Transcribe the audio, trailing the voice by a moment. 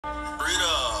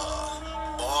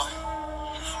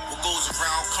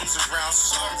round comes around,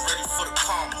 so I'm ready for the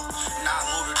karma. Now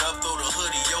I loaded up, throw the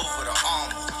hoodie over the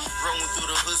armor. Rolling through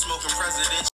the hood, smoking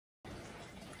presidential.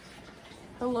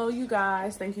 Hello you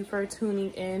guys, thank you for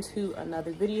tuning in to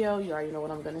another video. You already know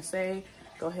what I'm gonna say.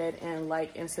 Go ahead and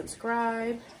like and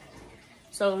subscribe.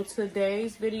 So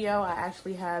today's video, I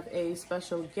actually have a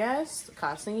special guest,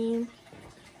 Quasim,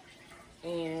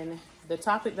 and the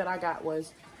topic that I got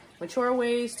was mature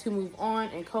ways to move on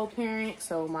and co-parent.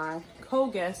 So my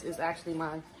co-guest is actually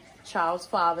my child's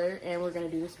father, and we're gonna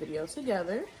do this video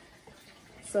together.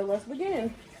 So let's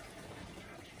begin.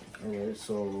 All right,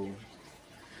 so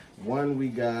one, we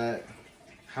got,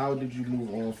 how did you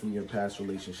move on from your past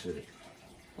relationship?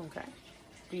 Okay.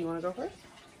 Do you want to go first?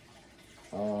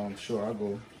 Sure, I'll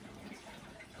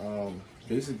go.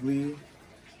 Basically,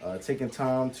 taking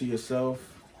time to yourself,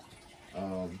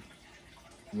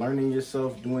 learning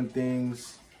yourself, doing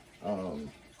things,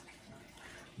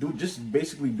 just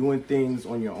basically doing things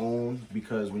on your own,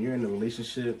 because when you're in a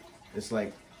relationship, it's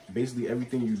like basically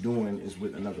everything you're doing is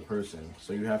with another person.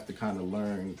 So you have to kind of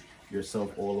learn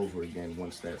yourself all over again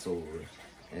once that's over,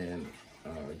 and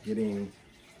getting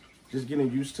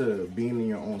used to being in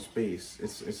your own space.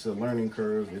 It's a learning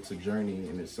curve. It's a journey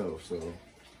in itself. So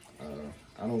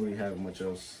I don't really have much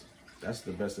else. That's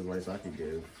the best advice I could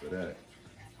give for that.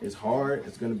 It's hard.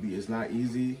 It's not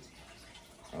easy.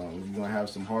 You're gonna have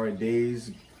some hard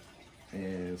days,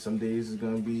 and some days is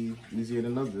gonna be easier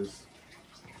than others.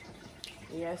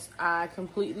 Yes, I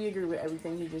completely agree with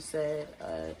everything you just said.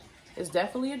 It's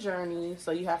definitely a journey,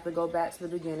 so you have to go back to the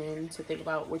beginning to think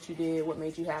about what you did, what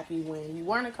made you happy when you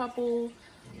weren't a couple,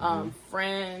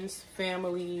 friends,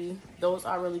 family. Those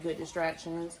are really good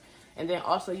distractions. And then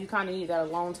also you kind of need that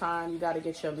alone time. You got to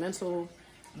get your mental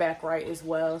back right as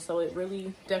well. So it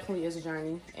really definitely is a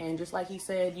journey. And just like he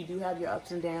said, you do have your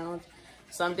ups and downs.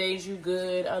 Some days you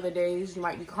good, other days you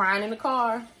might be crying in the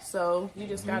car. So you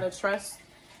just got to trust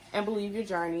and believe your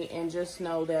journey, and just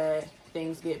know that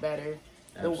things get better.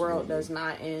 Absolutely. The world does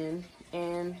not end,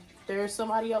 and there's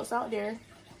somebody else out there,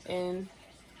 and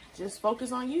just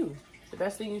focus on you. The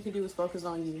best thing you can do is focus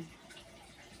on you.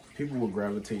 People will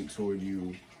gravitate toward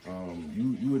you.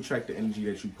 You attract the energy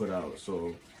that you put out.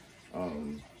 So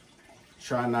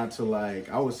try not to,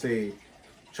 I would say,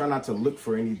 try not to look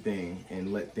for anything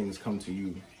and let things come to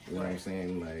you. You know what I'm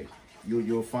saying? Like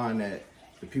you'll find that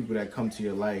the people that come to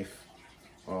your life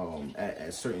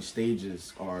at certain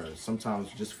stages are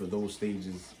sometimes just for those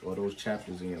stages or those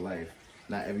chapters in your life.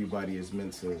 Not everybody is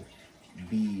meant to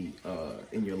be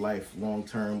in your life long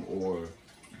term, or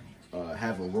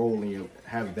have that role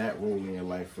in your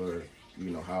life for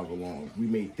however long. We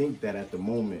may think that at the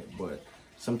moment, but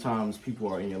sometimes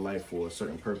people are in your life for a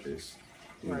certain purpose.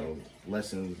 You know,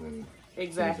 lessons and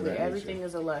exactly. Everything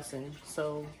is a lesson.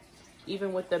 So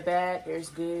even with the bad, there's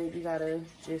good. You gotta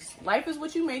life is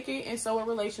what you make it, and so are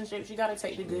relationships. You gotta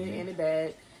take the good and the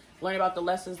bad. Learn about the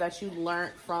lessons that you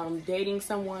learned from dating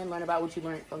someone. Learn about what you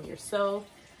learned from yourself,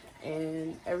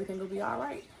 and everything will be all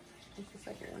right. What's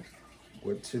the second one?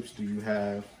 What tips do you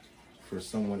have for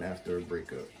someone after a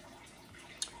breakup?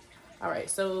 All right,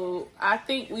 so I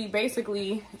think we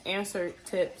basically answered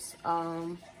tips.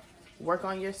 Work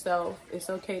on yourself. It's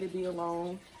okay to be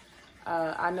alone.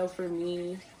 I know for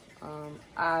me,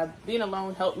 being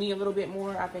alone helped me a little bit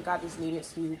more. I think I just needed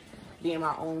to be in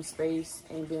my own space,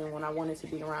 and then when I wanted to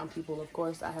be around people, of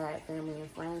course, I had family and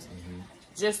friends.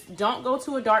 Just don't go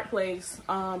to a dark place.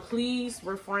 Please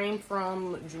refrain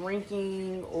from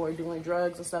drinking or doing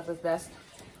drugs and stuff if that's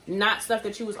not stuff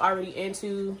that you was already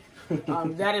into.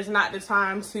 That is not the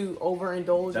time to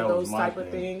overindulge in those type of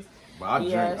things. But I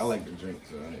drink. I like to drink,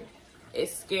 so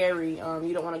it's scary.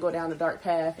 You don't want to go down the dark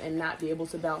path and not be able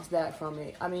to bounce back from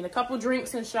it. I mean, a couple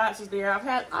drinks and shots is there. I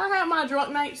had my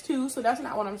drunk nights too, so that's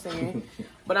not what I'm saying.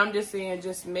 But I'm just saying,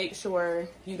 just make sure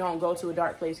you don't go to a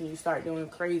dark place and you start doing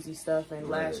crazy stuff and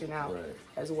lashing out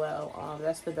as well.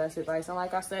 That's the best advice. And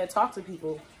like I said, talk to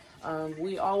people.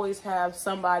 We always have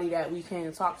somebody that we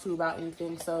can talk to about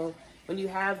anything. So when you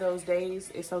have those days,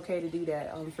 it's okay to do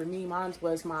that. For me, mine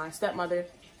was my stepmother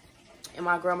and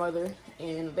my grandmother,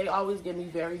 and they always give me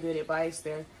very good advice.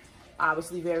 They're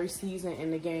obviously very seasoned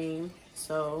in the game,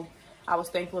 so I was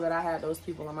thankful that I had those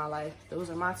people in my life. Those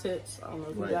are my tips. I don't know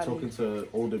if you got talking to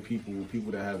older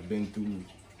people that have been through,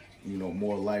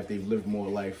 more life. They've lived more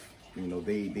life.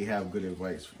 They have good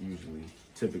advice usually,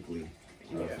 typically,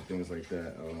 for things like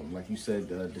that. Like you said,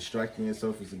 distracting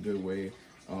yourself is a good way.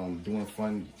 Doing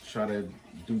fun. Try to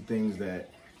do things that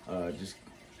just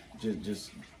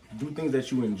do things that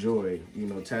you enjoy.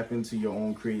 Tap into your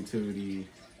own creativity.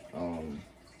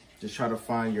 Just try to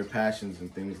find your passions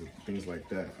and things like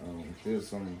that. There's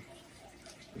some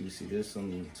Let me see. There's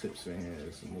some tips in here.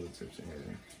 There's some other tips in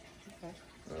here. Okay.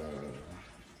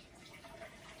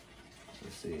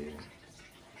 Let's see.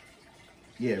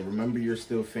 Yeah, remember you're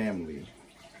still family.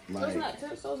 Like, those not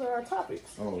tips. Those are our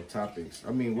topics. Oh, topics.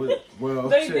 I mean, what? Well,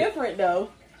 they different though.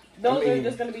 Those I mean, are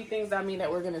just going to be things that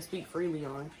we're going to speak freely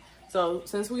on. So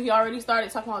since we already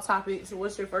started talking about topics,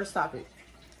 what's your first topic?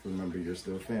 Remember you're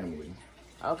still family.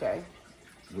 Okay.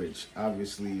 Which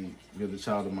obviously you're the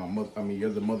child of my mother. I mean, you're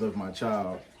the mother of my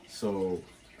child. So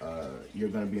you're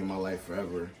gonna be in my life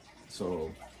forever.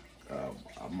 So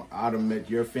I'd have met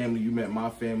your family. You met my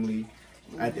family.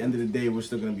 Mm-hmm. At the end of the day, we're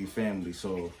still gonna be family.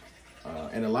 So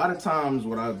and a lot of times,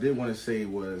 what I did want to say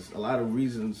was a lot of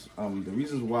reasons. The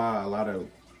reasons why a lot of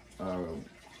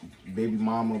baby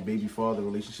mama, baby father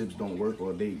relationships don't work,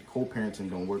 or they co-parenting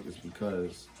don't work, is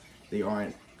because they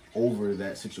aren't over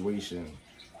that situation.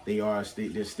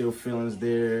 There's still feelings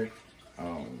there.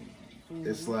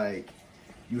 It's like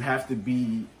you have to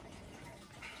be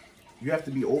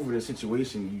over the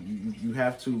situation. You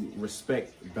have to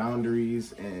respect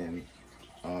boundaries and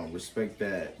respect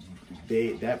that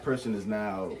that person is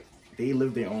now, they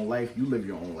live their own life. You live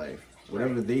your own life.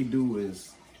 Whatever they do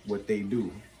is what they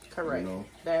do. Correct. You know?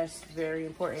 That's very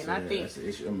important. So, I think that's an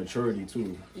issue of maturity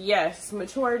too. Yes,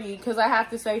 maturity. Because I have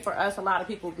to say, for us, a lot of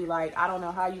people be like, I don't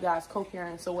know how you guys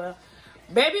co-parent so well.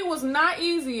 Baby, it was not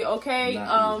easy. Okay,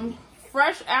 not easy.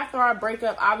 Fresh after our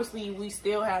breakup, obviously we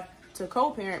still have to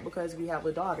co-parent because we have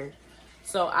a daughter.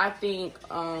 So I think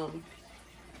in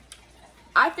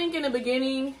the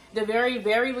beginning, the very,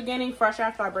 very beginning, fresh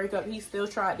after our breakup, he still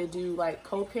tried to do like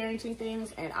co-parenting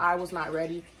things, and I was not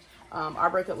ready. Our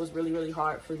breakup was really, really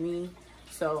hard for me.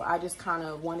 So I just kind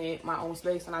of wanted my own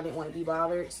space, and I didn't want to be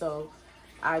bothered. So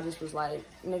I just was like,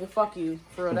 nigga, fuck you.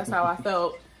 For real, that's how I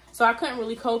felt. So I couldn't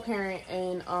really co-parent.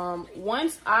 And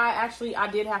once I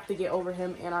did have to get over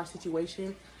him and our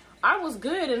situation, I was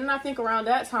good. And then I think around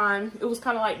that time, it was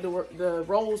kind of like the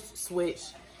roles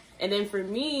switched. And then for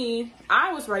me,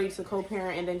 I was ready to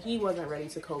co-parent, and then he wasn't ready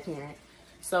to co-parent.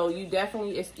 So you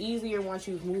definitely, it's easier once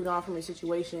you've moved on from a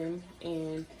situation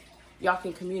and y'all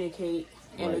can communicate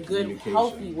in a good,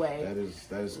 healthy way. That is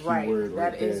key word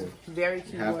right there. That is very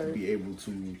key word. You have to be able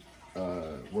to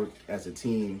work as a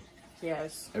team.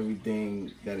 Yes.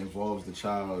 Everything that involves the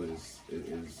child is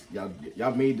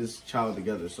y'all made this child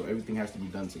together, so everything has to be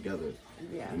done together.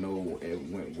 Yeah. You know,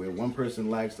 where one person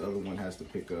lacks, the other one has to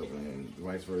pick up, and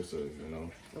vice versa. You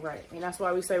know. Right, and that's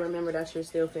why we say, remember that you're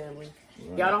still family.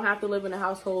 Right. Y'all don't have to live in a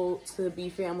household to be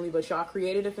family, but y'all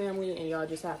created a family, and y'all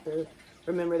just have to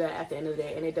remember that at the end of the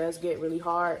day. And it does get really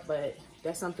hard, but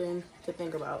that's something to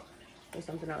think about. There's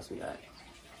something else we got.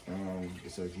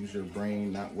 It says use your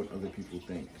brain, not what other people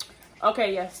think.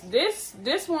 Okay, yes. This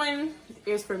one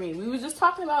is for me. We were just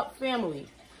talking about family.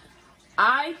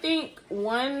 I think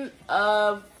one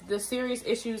of the serious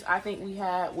issues I think we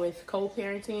had with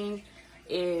co-parenting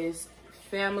is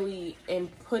family and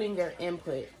putting their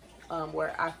input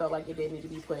where I felt like it didn't need to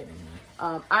be put.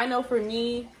 I know for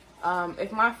me,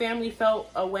 if my family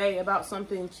felt a way about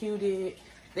something Q did,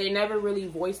 they never really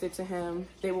voiced it to him.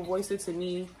 They would voice it to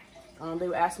me. They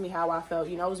would ask me how I felt.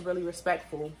 You know, it was really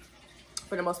respectful.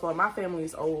 For the most part, my family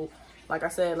is old. Like I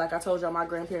said, like I told y'all, my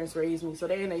grandparents raised me, so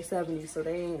they in their 70s, so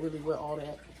they ain't really with all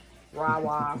that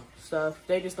rah-rah stuff.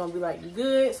 They just gonna be like, you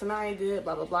good? So now I ain't good,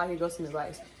 blah, blah, blah. Here goes some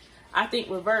advice. I think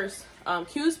reverse.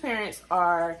 Q's parents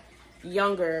are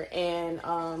younger, and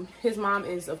his mom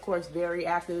is, of course, very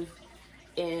active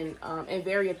and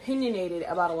very opinionated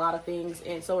about a lot of things,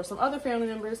 and so are some other family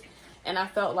members. And I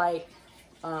felt like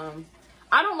I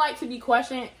don't like to be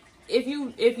questioned. If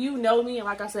you know me, and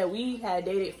like I said, we had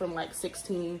dated from like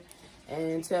 16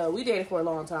 until we dated for a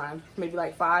long time, maybe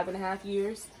like 5.5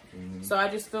 years. So I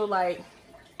just feel like,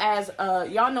 as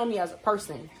y'all know me as a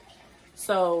person,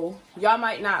 so y'all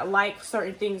might not like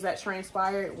certain things that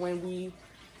transpired when we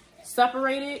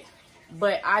separated,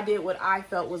 but I did what I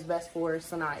felt was best for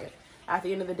Sanaya. At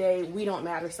the end of the day, we don't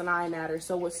matter, Sanaya matters.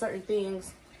 So with certain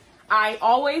things, I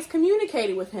always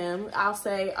communicated with him. I'll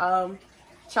say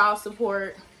child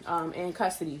support and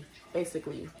custody,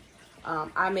 basically.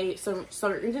 I made some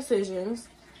certain decisions,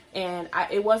 and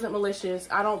it wasn't malicious.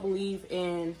 I don't believe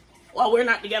in, well, we're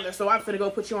not together, so I'm gonna go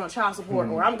put you on child support,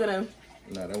 or I'm gonna.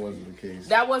 No, that wasn't the case.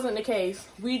 That wasn't the case.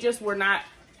 We just were not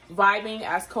vibing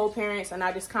as co-parents, and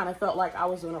I just kind of felt like I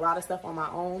was doing a lot of stuff on my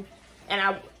own,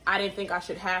 and I didn't think I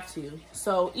should have to.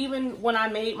 So even when I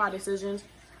made my decisions,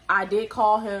 I did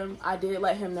call him. I did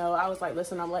let him know. I was like,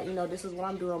 listen, I'm letting you know this is what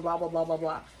I'm doing, blah, blah, blah, blah,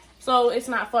 blah. So it's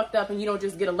not fucked up, and you don't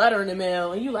just get a letter in the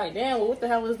mail and you like, damn, well, what the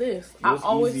hell is this? It's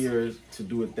easier to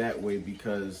do it that way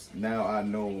because now I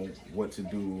know what to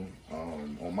do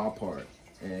on my part.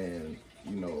 And,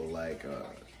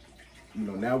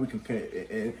 now we can,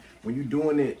 and when you're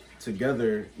doing it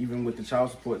together, even with the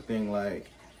child support thing, like,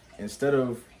 instead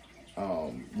of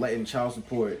letting child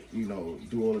support,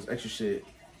 do all this extra shit,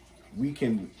 we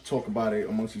can talk about it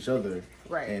amongst each other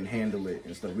and handle it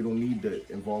and stuff. We don't need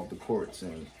to involve the courts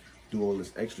and do all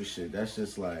this extra shit. That's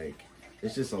just like,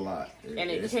 it's just a lot. And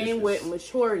it came with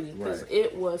maturity, because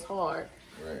it was hard.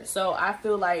 Right. So I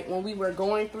feel like when we were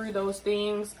going through those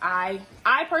things, I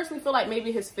personally feel like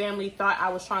maybe his family thought I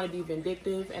was trying to be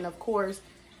vindictive. And of course,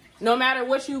 no matter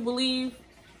what you believe,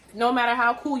 no matter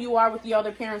how cool you are with the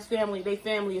other parent's family, their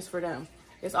family is for them.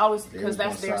 It's always because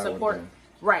that's their support.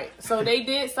 Right. So they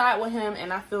did side with him.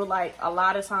 And I feel like a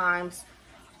lot of times,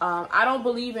 I don't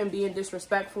believe in being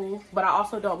disrespectful, but I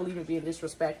also don't believe in being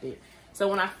disrespected. So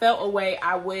when I felt away,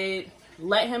 I would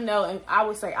let him know, and I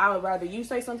would say, I would rather you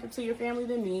say something to your family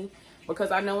than me, because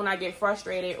I know when I get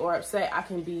frustrated or upset, I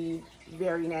can be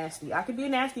very nasty. I could be a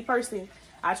nasty person.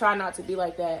 I try not to be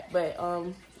like that, but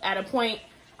at a point,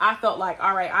 I felt like,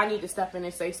 all right, I need to step in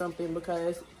and say something,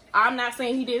 because I'm not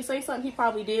saying he didn't say something. He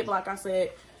probably did, but like I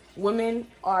said, women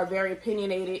are very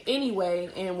opinionated anyway,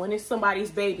 and when it's somebody's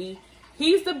baby,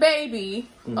 he's the baby,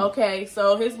 okay?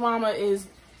 So his mama is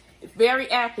very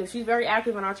active. She's very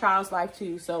active in our child's life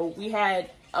too. So we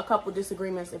had a couple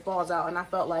disagreements. It falls out, and I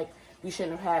felt like we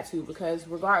shouldn't have had to, because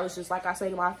regardless, just like I say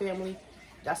to my family,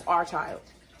 that's our child.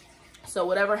 So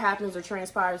whatever happens or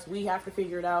transpires, we have to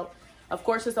figure it out. Of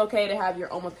course, it's okay to have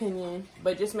your own opinion,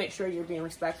 but just make sure you're being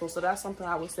respectful. So that's something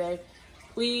I would say.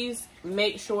 Please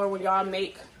make sure when y'all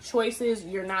make choices,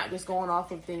 you're not just going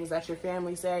off of things that your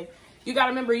family say. You got to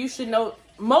remember, you should know,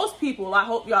 most people, I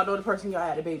hope y'all know the person y'all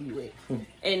had a baby with.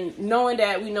 And knowing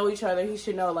that we know each other, he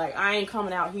should know, like, I ain't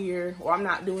coming out here, or I'm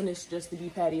not doing this just to be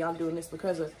petty. I'm doing this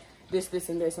because of this, this,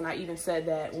 and this. And I even said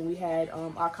that when we had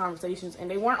our conversations. And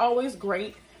they weren't always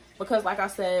great, because, like I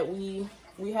said, we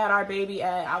had our baby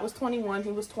at, I was 21,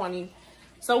 he was 20.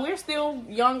 So we're still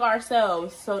young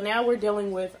ourselves. So now we're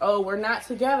dealing with, oh, we're not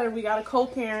together. We got a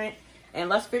co-parent, and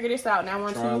let's figure this out. Now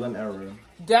we're trial and error.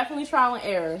 Definitely trial and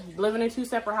error. Living in two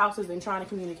separate houses and trying to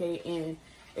communicate, and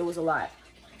it was a lot.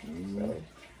 So,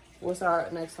 what's our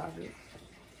next topic?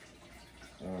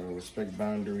 Respect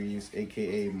boundaries,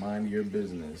 aka mind your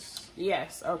business.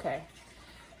 Yes. Okay.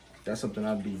 That's something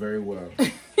I do very well.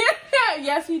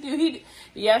 Yes, he do.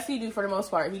 Yes, he do for the most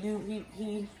part.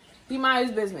 He minds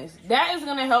his business. That is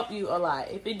gonna help you a lot.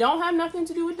 If it don't have nothing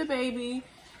to do with the baby,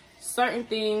 certain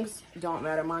things don't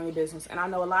matter. Mind your business. And I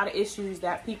know a lot of issues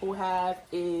that people have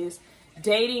is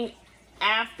dating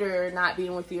after not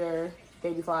being with your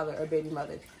baby father or baby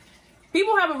mother.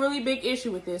 People have a really big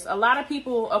issue with this. A lot of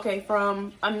people, okay,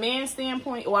 from a man's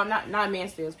standpoint, well, not a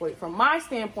man's standpoint, from my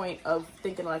standpoint of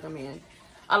thinking like a man,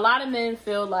 a lot of men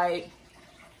feel like,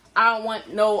 I don't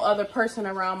want no other person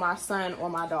around my son or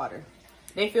my daughter.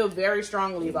 They feel very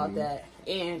strongly about that.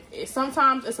 And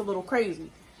sometimes it's a little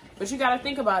crazy. But you got to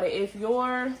think about it. If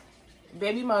your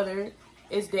baby mother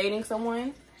is dating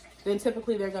someone, then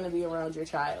typically they're going to be around your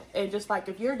child. And just like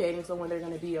if you're dating someone, they're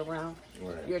going to be around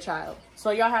your child.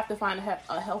 So y'all have to find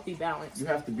a healthy balance. You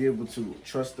have to be able to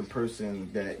trust the person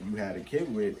that you had a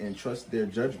kid with and trust their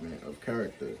judgment of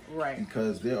character. Right.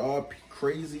 Because there are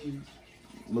crazy,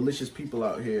 malicious people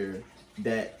out here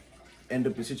that end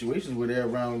up in situations where they're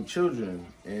around children,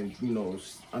 and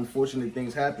unfortunate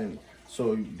things happen.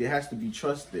 So there has to be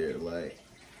trust there. Like,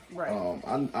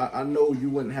 I know you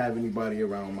wouldn't have anybody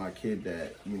around my kid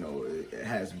that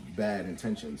has bad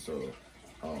intentions. So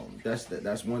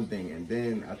that's one thing. And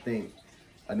then I think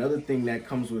another thing that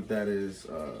comes with that is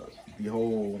the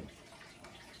whole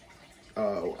I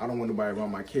don't want nobody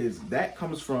around my kids. That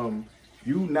comes from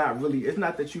you not really, it's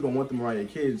not that you don't want them around your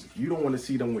kids. You don't want to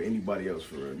see them with anybody else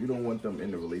for real. You don't want them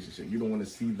in the relationship. You don't want to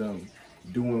see them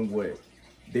doing what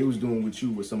they was doing with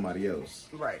you with somebody else.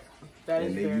 Right. That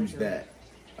and is they very use true. that.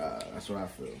 That's what I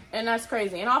feel. And that's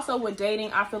crazy. And also with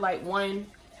dating, I feel like men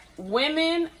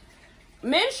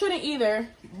shouldn't either,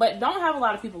 but don't have a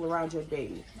lot of people around your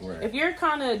baby. Right. If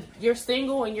you're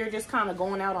single and you're just kind of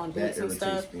going out on dates and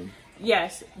stuff. Me.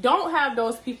 Yes, don't have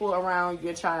those people around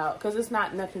your child, because it's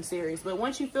not nothing serious. But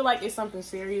once you feel like it's something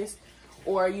serious,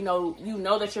 or you know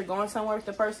that you're going somewhere with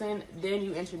the person, then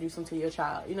you introduce them to your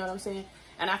child. You know what I'm saying?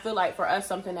 And I feel like for us,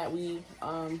 something that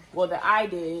that I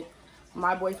did,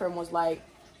 my boyfriend was like,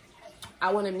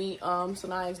 I want to meet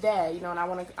Sanaya's dad, and I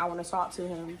want to talk to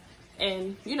him,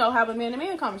 and have a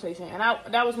man-to-man conversation. And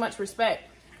that was much respect.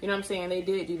 You know what I'm saying? They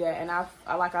did do that, and I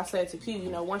like I said to Q,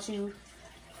 once you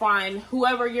find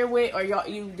whoever you're with, or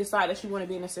you decide that you want to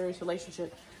be in a serious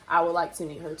relationship, I would like to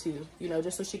meet her too,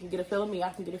 just so she can get a feel of me, I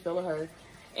can get a feel of her,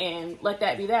 and let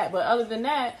that be that. But other than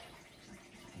that,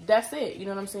 that's it. You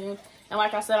know what I'm saying? And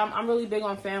like I said, I'm really big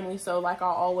on family. So like I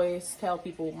always tell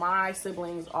people,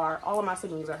 all of my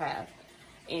siblings are half.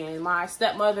 And my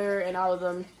stepmother and all of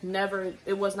them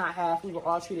it was not half. We were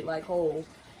all treated like whole.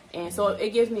 And so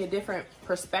it gives me a different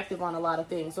perspective on a lot of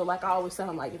things. So like I always tell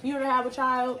them, like, if you were to have a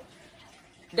child,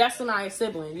 that's Sanaya's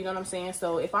sibling. You know what I'm saying?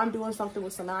 So if I'm doing something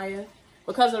with Sanaya,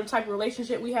 because of the type of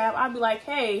relationship we have, I'd be like,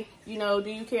 hey, you know, do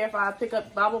you care if I pick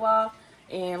up blah, blah, blah,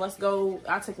 and let's go,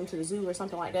 I'll take them to the zoo or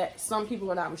something like that. Some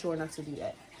people are not mature enough to do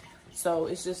that. So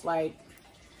it's just like,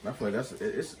 I feel like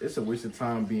it's a waste of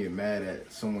time being mad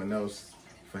at someone else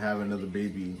for having another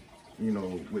baby, you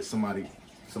know, with somebody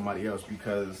else,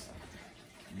 because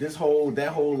this whole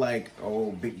like,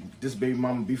 oh, this baby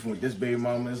mama beefing with this baby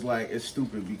mama is like, it's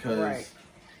stupid, because right.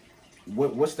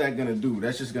 What's that gonna do?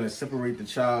 That's just gonna separate the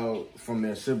child from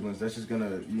their siblings. That's just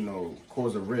gonna, you know,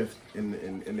 cause a rift in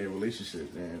their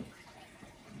relationship, and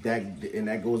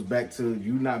that goes back to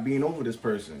you not being over this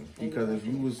person. Because if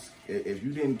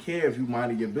you didn't care, if you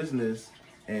minded your business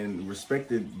and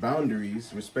respected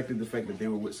boundaries, respected the fact that they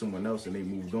were with someone else and they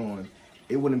moved on,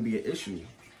 it wouldn't be an issue.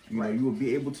 You know, you would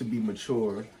be able to be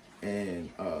mature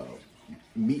and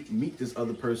meet this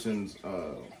other person's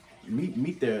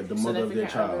meet the mother of their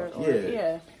child.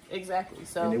 Yeah, exactly.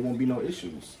 So and there won't be no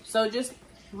issues. So just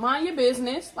mind your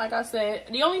business. Like I said,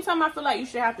 the only time I feel like you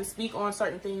should have to speak on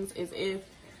certain things is if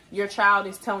your child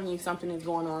is telling you something is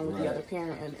going on with the other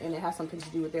parent, and it has something to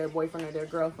do with their boyfriend or their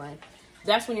girlfriend.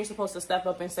 That's when you're supposed to step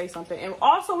up and say something. And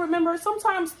also remember,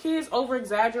 sometimes kids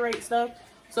over-exaggerate stuff.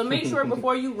 So make sure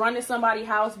before you run to somebody's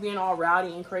house being all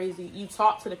rowdy and crazy, you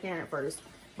talk to the parent first.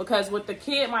 Because what the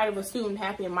kid might have assumed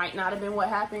happened might not have been what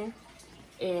happened.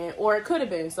 Or it could have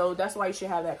been. So that's why you should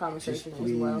have that conversation as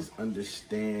well. Please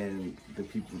understand the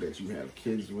people that you have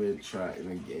kids with. Try,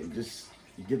 and again, just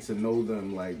get to know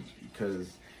them, like,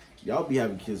 because y'all be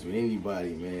having kids with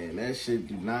anybody, man. That shit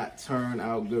do not turn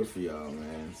out good for y'all,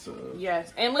 man. So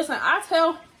yes. And listen, I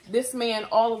tell this man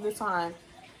all of the time,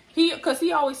 because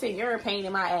he always say, you're a pain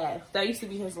in my ass. That used to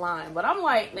be his line. But I'm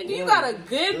like, nigga, you got a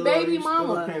good baby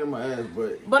mama. Still a pain in my ass,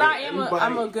 but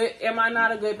am I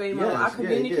not a good baby mama? I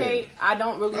communicate. Yeah. I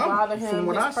don't really bother him. From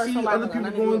what I see other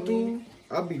people going through,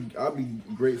 I'll be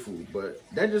grateful. But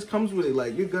that just comes with it.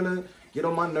 Like, you're gonna get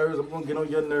on my nerves, I'm gonna get on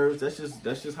your nerves. That's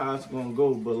just how it's gonna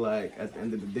go. But like, at the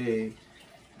end of the day,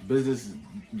 business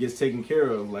gets taken care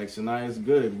of. Like, Shania's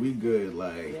good, we good.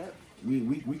 Like, yep.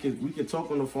 we could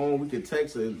talk on the phone, we could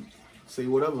text and say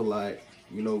whatever. Like,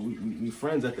 you know, we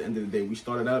friends at the end of the day. We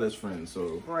started out as friends,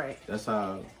 so right. That's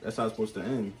how it's supposed to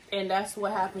end. And that's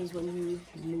what happens when you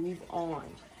move on.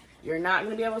 You're not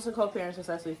gonna be able to co-parent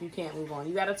successfully if you can't move on.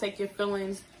 You got to take your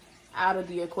feelings out of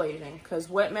the equation, because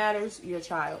what matters, your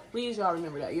child. Please, y'all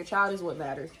remember that your child is what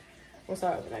matters. We'll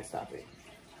start with the next topic.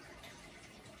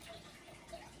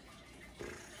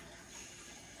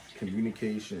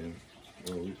 Communication.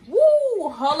 Woo!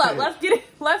 Hold up.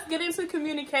 Let's get into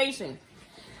communication.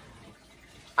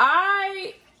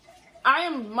 I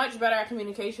am much better at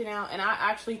communication now, and I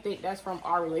actually think that's from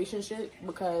our relationship,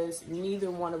 because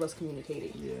neither one of us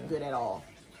communicated good at all.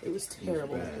 It was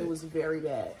terrible. It was very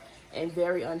bad and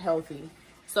very unhealthy.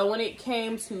 So when it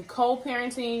came to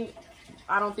co-parenting,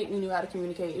 I don't think we knew how to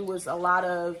communicate. It was a lot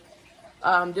of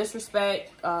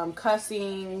disrespect,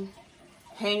 cussing,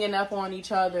 hanging up on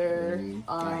each other.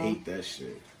 I hate that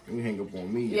shit. You hang up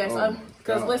on me. Yes,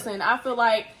 because listen, I feel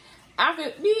like after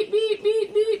beep, beep,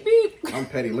 beep, beep, beep. I'm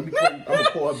petty. Let me I'm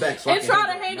gonna pull her back so and I can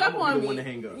try to hang up on me. To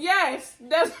hang up. Yes,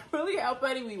 that's really how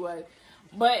petty we was.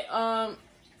 But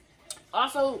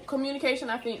also communication,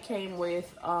 I think, came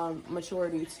with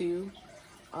maturity too.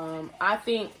 I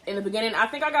think in the beginning, I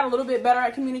got a little bit better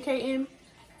at communicating,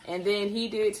 and then he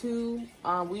did too.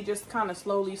 We just kind of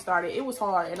slowly started. It was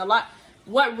hard, and a lot.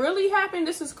 What really happened,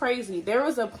 this is crazy. There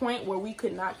was a point where we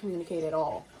could not communicate at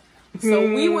all. So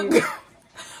we would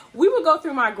go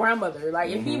through my grandmother. Like,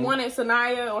 if he wanted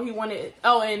Sanaya or he wanted...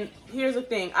 Oh, and here's the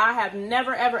thing. I have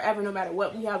never, ever, ever, no matter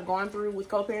what we have gone through with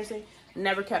co-parenting,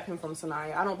 never kept him from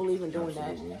Sanaya. I don't believe in doing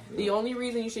that. Yeah. The only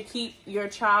reason you should keep your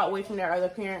child away from their other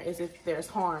parent is if there's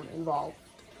harm involved.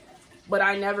 But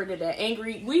I never did that.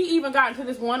 Angry. We even got into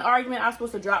this one argument. I was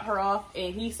supposed to drop her off,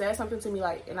 and he said something to me,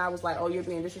 like, and I was like, oh, you're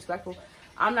being disrespectful.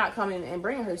 I'm not coming and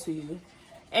bringing her to you.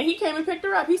 And he came and picked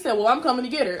her up. He said, well, I'm coming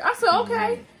to get her. I said,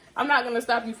 okay. I'm not going to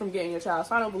stop you from getting your child,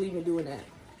 so I don't believe in doing that.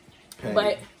 Petty.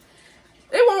 But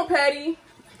it won't petty.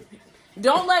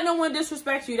 Don't let no one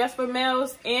disrespect you. That's for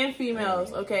males and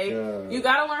females, okay? You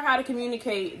got to learn how to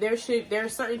communicate. There are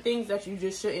certain things that you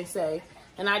just shouldn't say.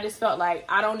 And I just felt like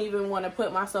I don't even want to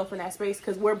put myself in that space,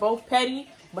 because we're both petty,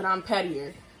 but I'm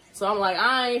pettier. So I'm like,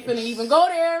 I ain't finna even go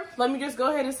there. Let me just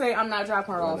go ahead and say I'm not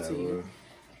dropping her off to you.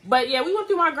 But yeah, we went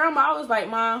through my grandma. I was like,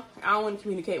 Ma, I don't want to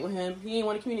communicate with him. He didn't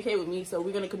want to communicate with me, so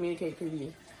we're going to communicate through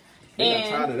you.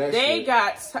 They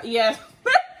got yeah.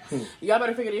 Y'all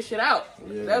better figure this shit out.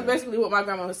 Yeah. That's basically what my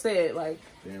grandma said. Like,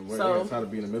 damn, they got tired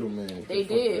of being a middleman. They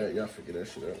did. That, y'all figure that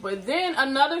shit out. But then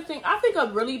another thing, I think a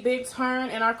really big turn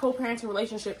in our co-parenting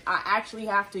relationship, I actually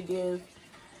have to give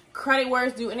credit where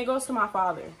it's due, and it goes to my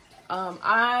father.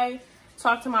 I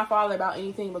talk to my father about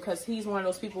anything because he's one of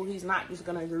those people, he's not just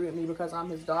going to agree with me because I'm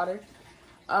his daughter.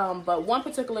 But one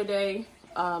particular day,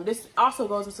 this also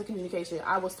goes into communication.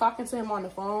 I was talking to him on the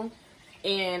phone,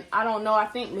 and I don't know, I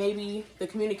think maybe the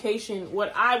communication,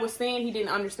 what I was saying, he didn't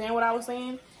understand what I was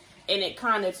saying, and it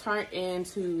kind of turned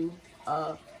into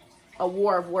a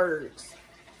war of words.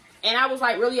 And I was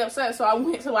like really upset, so I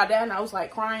went to my dad and I was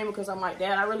like crying because I'm like,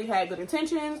 Dad, I really had good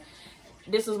intentions.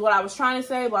 This is what I was trying to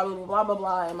say, blah, blah, blah, blah, blah,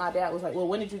 blah. And my dad was like, well,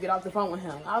 when did you get off the phone with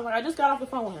him? I was like, I just got off the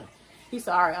phone with him. He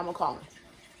said, all right, I'm going to call him.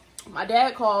 My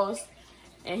dad calls,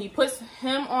 and he puts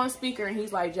him on speaker, and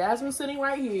he's like, Jasmine's sitting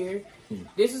right here.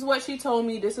 This is what she told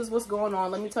me. This is what's going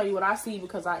on. Let me tell you what I see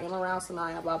because I am around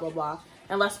Sanaya, blah, blah, blah.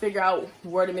 And let's figure out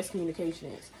where the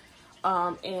miscommunication is.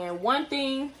 And one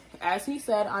thing, as he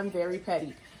said, I'm very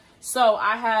petty. So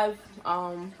I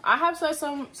have said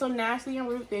some nasty and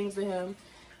rude things to him.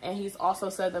 And he's also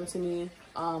said them to me.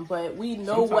 But we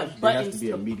know what buttons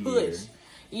to push.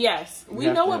 Yes, we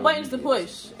know what buttons to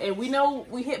push. And we know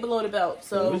we hit below the belt.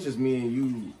 So it's just me and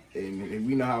you. And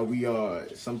we know how we are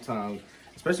sometimes.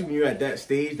 Especially when you're at that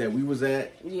stage that we was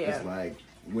at. Yeah. It's like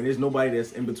when there's nobody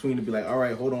that's in between to be like, all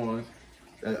right, hold on.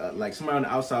 Like somebody on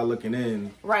the outside looking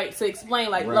in. Right, to explain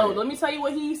like, right. Lo, let me tell you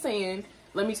what he's saying.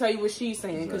 Let me tell you what she's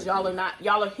saying, because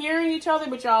y'all are hearing each other,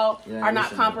 but y'all are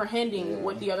not comprehending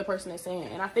what the other person is saying.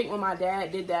 And I think when my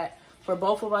dad did that for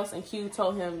both of us, and Q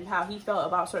told him how he felt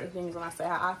about certain things, and I said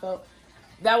how I felt,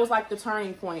 that was like the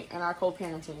turning point in our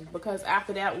co-parenting. Because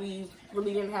after that, we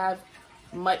really didn't have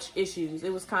much issues.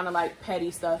 It was kind of like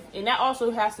petty stuff, and that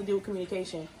also has to do with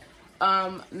communication.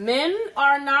 Men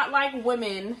are not like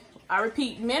women. I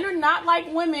repeat, men are not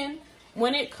like women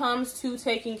when it comes to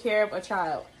taking care of a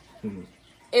child. Mm-hmm.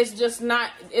 It's just not,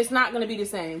 it's not going to be the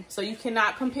same. So you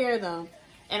cannot compare them.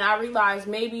 And I realized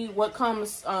maybe what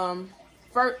comes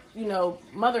first,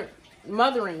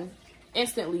 mothering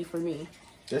instantly for me.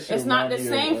 It's not the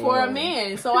same for a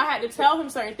man. So I had to tell him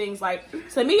certain things. Like,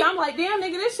 to me, I'm like, damn,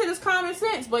 nigga, this shit is common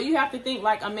sense. But you have to think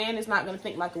like a man is not going to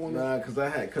think like a woman. Nah,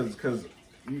 because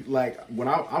like when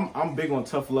I'm big on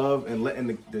tough love and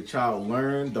letting the child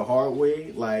learn the hard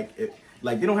way.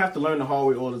 Like they don't have to learn the hard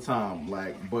way all the time.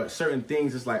 Like, but certain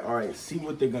things, it's like, all right, see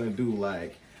what they're gonna do.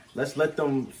 Like, let's let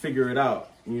them figure it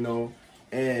out, And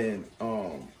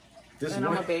this and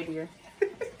one, I'm a babyer.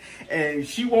 and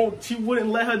she wouldn't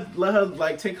let her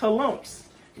like take her lumps.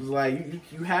 It's like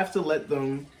you have to let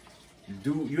them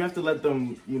do. You have to let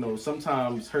them,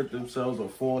 sometimes hurt themselves or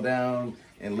fall down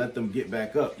and let them get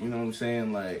back up. You know what I'm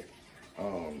saying? Like,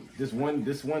 this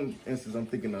one instance I'm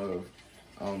thinking of.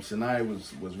 Shania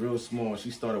was real small.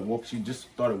 She just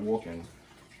started walking,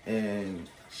 and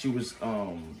she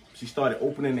started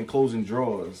opening and closing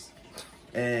drawers,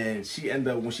 and she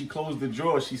ended up, when she closed the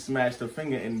drawer, she smashed her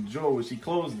finger in the drawer when she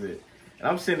closed it. And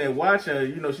I'm sitting there watching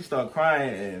her, she started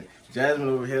crying, and Jasmine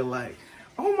over here like,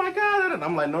 oh my God. And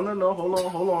I'm like, no,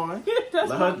 hold on.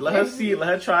 let her see it, let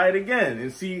her try it again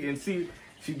and see.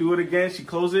 She do it again, she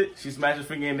close it, she smash her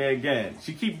finger in there again.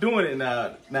 She keep doing it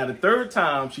now. Now the third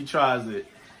time she tries it,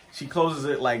 she closes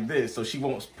it like this, so she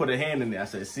won't put her hand in there. I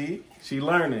said, see? She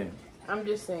learning. I'm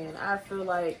just saying, I feel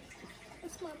like,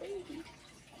 that's my baby.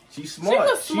 She's smart. She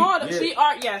was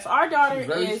smart. Yes, our daughter is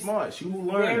very smart. She will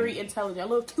learn. Very intelligent. A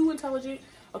little too intelligent.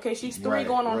 Okay, she's 3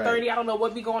 going on 30. I don't know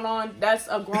what be going on. That's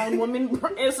a grown woman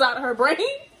inside of her brain.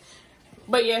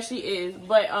 But yeah, she is.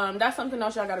 But that's something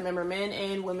else y'all gotta remember. Men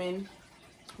and women,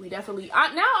 we definitely.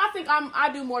 I think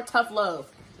I do more tough love.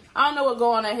 I don't know what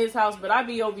going on at his house, but I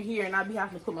be over here and I be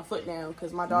having to put my foot down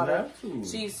because my daughter,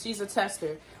 she's a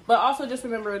tester. But also just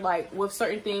remember, like, with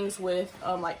certain things, with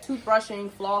like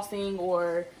toothbrushing, flossing,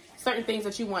 or certain things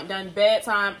that you want done,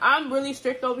 bedtime. I'm really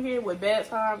strict over here with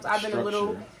bedtimes. I've been a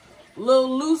little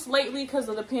loose lately because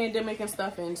of the pandemic and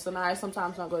stuff, and Sanaya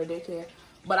sometimes don't go to daycare.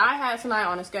 But I had Sanaya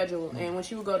on a schedule, and when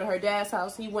she would go to her dad's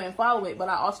house, he wouldn't follow it. But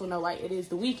I also know, like, it is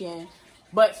the weekend.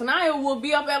 But Sanaya will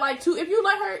be up at like 2. If you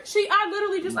let her, I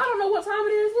literally just, I don't know what time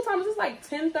it is. What time is this? Like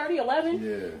 10:30, 11?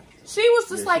 Yeah. She was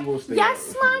just like,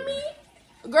 yes, mommy.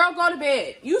 Girl, go to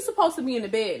bed. You supposed to be in the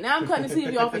bed. Now I'm cutting the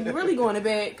TV off and you really going to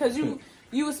bed because you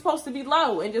was supposed to be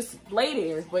low and just lay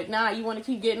there. But now you want to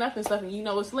keep getting up and stuff and you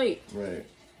know it's late. Right.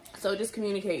 So just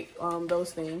communicate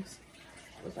those things.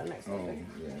 What's our next topic?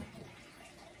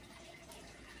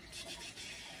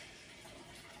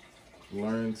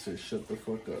 Learn to shut the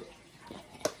fuck up.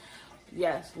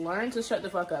 Yes, learn to shut the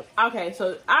fuck up. Okay,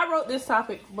 so I wrote this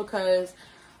topic because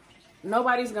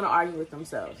nobody's going to argue with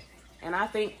themselves. And I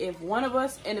think if one of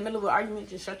us in the middle of an argument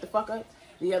just shut the fuck up,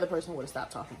 the other person would have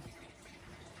stopped talking.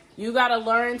 You got to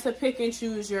learn to pick and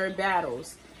choose your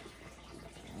battles.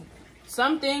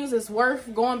 Some things is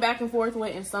worth going back and forth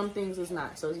with, and some things is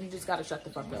not. So you just got to shut the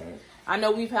fuck up. I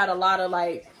know we've had a lot of,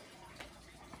 like,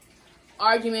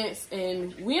 arguments,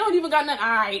 and we don't even got nothing.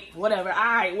 All right, whatever.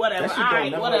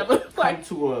 Come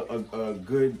to a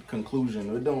good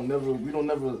conclusion. We don't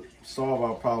never solve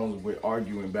our problems with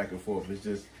arguing back and forth. It's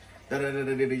just I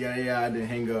didn't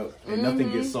hang up, and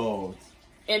nothing gets solved.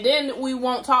 And then we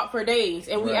won't talk for days,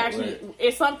 and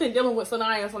it's something dealing with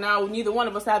Sanaya. So now neither one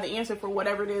of us have the answer for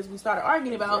whatever it is we started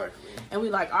arguing about, and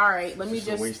we like, all right, let me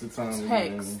just waste of time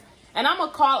text. And I'm a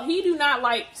call. He do not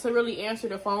like to really answer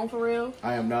the phone for real.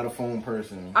 I am not a phone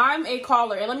person. I'm a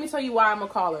caller, and let me tell you why I'm a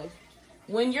caller.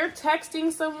 When you're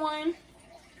texting someone,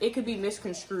 it could be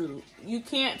misconstrued. You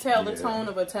can't tell the tone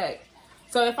of a text.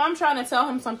 So if I'm trying to tell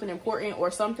him something important or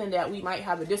something that we might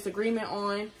have a disagreement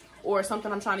on or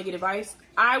something I'm trying to get advice,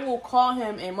 I will call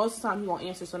him, and most of the time he won't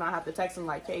answer, so now I have to text him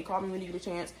like, hey, call me when you get a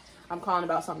chance. I'm calling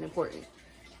about something important.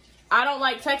 I don't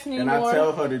like texting anymore. And I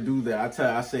tell her to do that.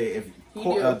 I say,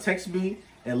 text me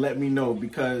and let me know,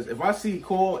 because if I see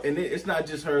call, and it's not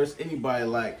just her, it's anybody,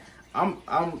 like, I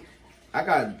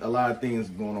got a lot of things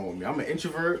going on with me. I'm an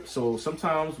introvert, so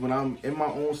sometimes when I'm in my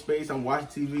own space, I'm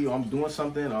watching TV or I'm doing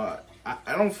something, I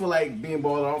don't feel like being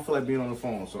bothered. I don't feel like being on the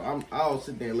phone, so I'll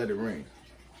sit there and let it ring.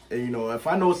 And, you know, if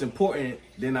I know it's important,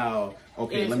 then I'll let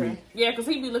me. Yeah, because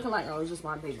he'd be looking like, oh, it's just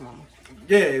my baby mama.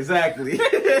 Yeah, exactly.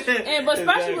 But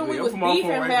especially when we was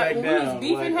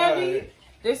beefing heavy,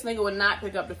 this nigga would not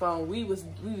pick up the phone. We was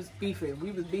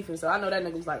beefing. So I know that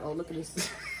nigga was like, oh, look at this.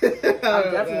 I'm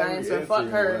definitely not answering. Fuck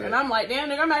her. Right. And I'm like, damn,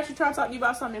 nigga, I'm actually trying to talk to you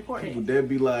about something important. People there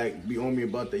be on me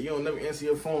about that. You don't never answer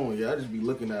your phone. Yeah, I just be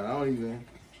looking at it.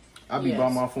 I be by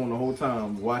my phone the whole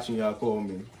time watching y'all call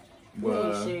me.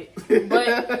 Shit.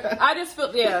 But I just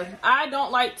feel, I don't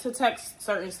like to text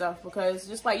certain stuff, because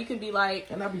just like you can be like,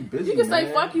 and I be busy. You can say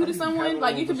fuck you to someone,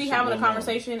 like you could be having a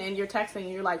conversation and you're texting and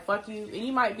you're like fuck you, and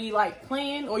you might be like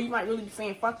playing, or you might really be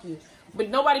saying fuck you, but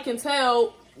nobody can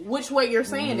tell which way you're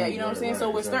saying that. You know what I'm saying? So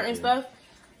with certain stuff,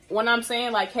 when I'm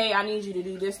saying like, hey, I need you to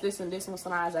do this, this, and this when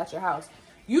somebody's at your house,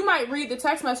 you might read the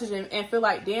text message and feel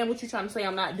like, damn, what you trying to say?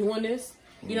 I'm not doing this.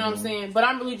 You know what I'm saying? But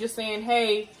I'm really just saying,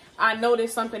 hey, I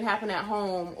noticed something happened at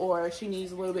home, or she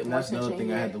needs a little bit more attention. That's another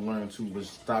thing I had to learn too, was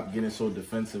stop getting so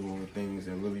defensive over things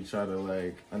and really try to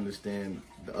like understand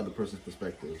the other person's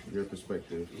perspective, your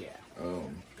perspective. Yeah.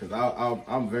 Because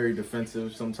I'm very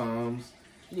defensive sometimes.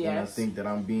 Yes. And I think that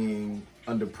I'm being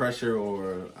under pressure,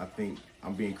 or I think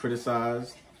I'm being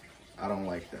criticized. I don't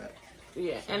like that.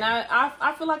 Yeah, and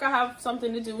I feel like I have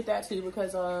something to do with that too,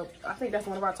 because I think that's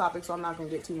one of our topics, so I'm not going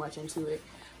to get too much into it.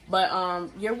 But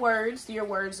your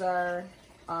words are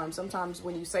sometimes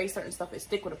when you say certain stuff, it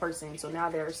stick with a person, so now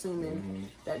they're assuming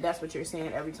that that's what you're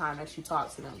saying every time that you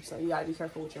talk to them. So you got to be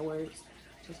careful with your words.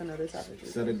 That's another topic.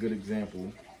 Set a good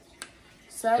example.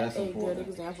 That's good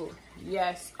example.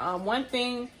 Yes. One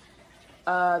thing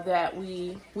that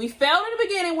we failed in the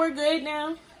beginning, we're good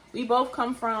now. We both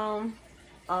come from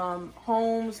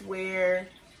homes where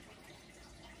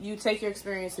you take your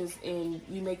experiences and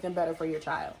you make them better for your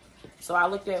child. So I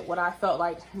looked at what I felt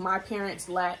like my parents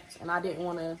lacked, and I didn't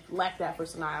want to lack that for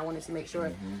Sanaya. I wanted to make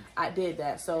sure I did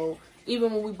that. So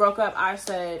even when we broke up, I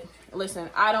said, listen,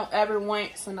 I don't ever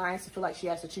want Sanaya to feel like she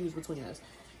has to choose between us.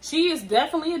 She is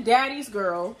definitely a daddy's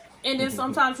girl, and then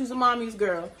sometimes she's a mommy's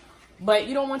girl. But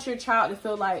you don't want your child to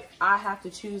feel like I have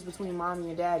to choose between mommy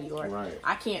and daddy, or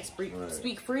I can't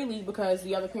speak freely because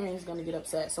the other parent is going to get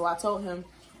upset. So I told him,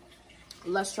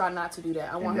 let's try not to do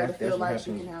that. I want her to feel like she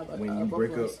can have a when you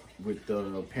break up with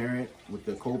the parent, with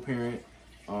the co-parent,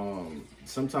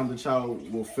 sometimes the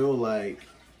child will feel like,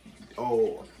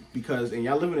 because, and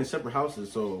y'all living in separate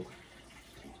houses, so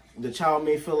the child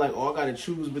may feel like, I got to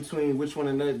choose between which one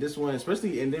and this one,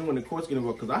 especially, and then when the courts get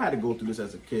involved, because I had to go through this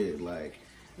as a kid, like,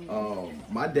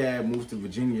 my dad moved to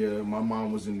Virginia, my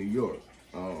mom was in New York,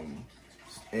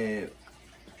 and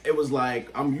it was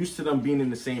like, I'm used to them being in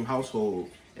the same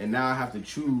household, and now I have to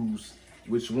choose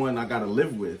which one I gotta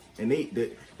live with. And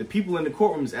the people in the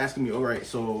courtroom is asking me, all right,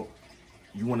 so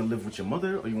you want to live with your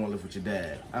mother or you want to live with your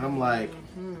dad? And I'm like,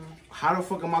 how the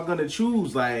fuck am I gonna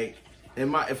choose? Like,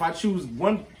 if I choose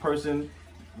one person,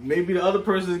 maybe the other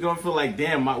person is gonna feel like,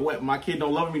 damn, my kid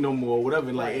don't love me no more, or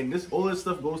whatever. Like, and all this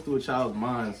stuff goes through a child's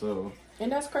mind. So,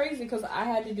 and that's crazy because I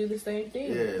had to do the same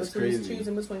thing. Yeah, it's crazy.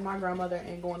 Choosing between my grandmother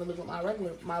and going to live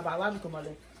with my biological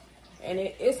mother, and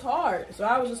it's hard. So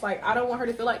I was just like, I don't want her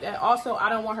to feel like that. Also, I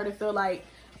don't want her to feel like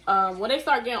when they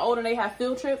start getting older, they have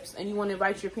field trips, and you want to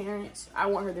invite your parents. I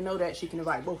want her to know that she can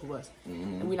invite both of us,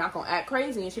 and we're not gonna act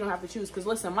crazy, and she don't have to choose. Because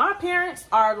listen, my parents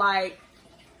are like,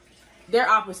 they're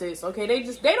opposites. Okay, they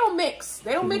don't mix.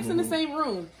 They don't mix in the same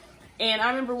room. And I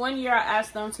remember one year I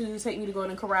asked them to take me to go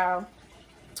to corral.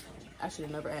 I should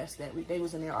have never asked that. They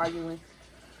was in there arguing.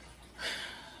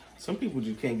 Some people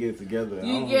just can't get it together.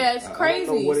 Yeah, it's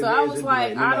crazy. So I was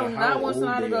like, I do not want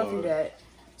somebody to go through that.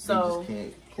 So they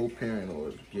just can't co-parent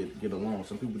or get along.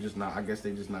 Some people just not. I guess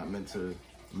they just not meant to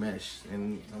mesh.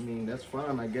 And I mean, that's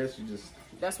fine. I guess you just.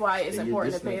 That's why it's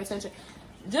important to pay attention.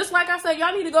 Just like I said,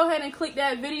 y'all need to go ahead and click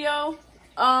that video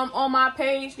on my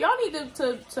page. Y'all need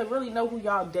to really know who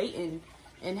y'all dating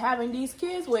and having these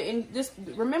kids with. And just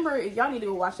remember, y'all need to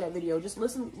go watch that video. Just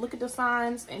look at the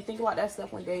signs and think about that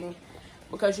stuff when dating.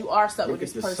 Because you are stuck with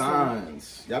this person.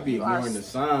 Signs. Y'all be ignoring the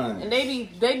signs. And they be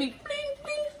bling, bling,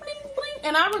 bling, bling.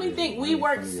 And I really think we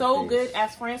worked so good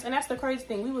as friends. And that's the crazy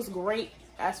thing. We was great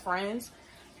as friends.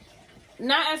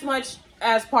 Not as much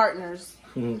as partners.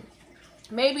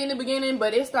 Maybe in the beginning,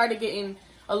 but it started getting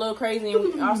a little crazy.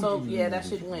 And we also, yeah, that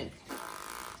shit went.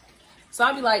 So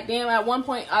I'd be like, damn, at one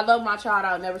point, I love my child.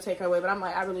 I'll never take her away. But I'm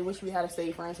like, I really wish we had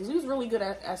stayed friends. Because we was really good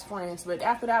as friends. But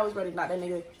after that, I was ready to knock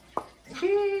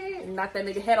that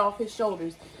nigga head off his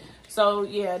shoulders. So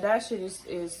yeah, that shit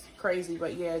is crazy.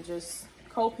 But yeah, just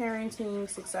co-parenting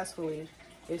successfully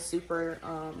is super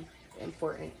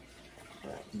important.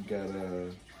 You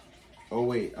gotta. Oh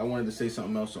wait, I wanted to say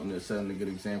something else on this. Setting a good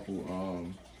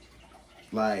example.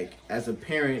 Like as a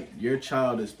parent, your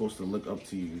child is supposed to look up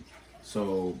to you.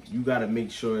 So you gotta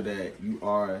make sure that you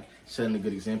are setting a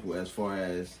good example. As far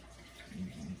as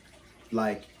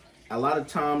like, a lot of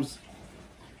times.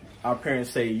 Our parents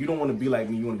say, you don't want to be like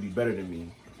me, you want to be better than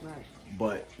me. Right.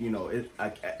 But, you know,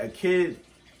 a kid,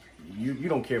 you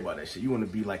don't care about that shit. You want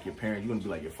to be like your parent. You want to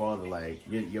be like your father. Like,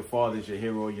 your father's your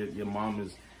hero. Your mom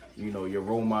is, you know, your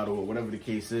role model or whatever the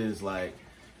case is. Like,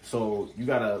 so you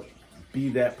got to be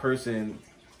that person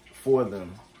for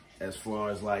them as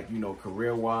far as, like, you know,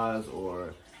 career-wise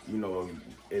or, you know,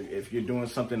 if you're doing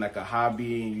something like a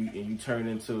hobby and you turn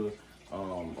into...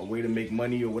 a way to make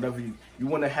money or whatever you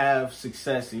want to have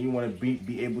success and you want to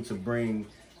be able to bring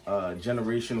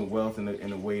generational wealth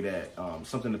in a way that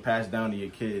something to pass down to your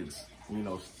kids, you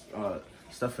know,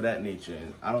 stuff of that nature.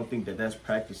 And I don't think that that's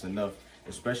practiced enough,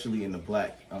 especially in the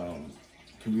Black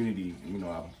community. You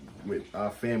know, with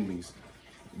our families,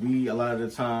 a lot of the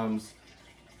times,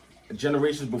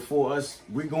 generations before us,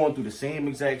 we're going through the same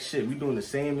exact shit. We're doing the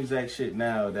same exact shit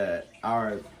now that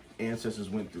our ancestors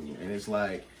went through, and it's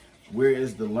like, where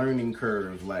is the learning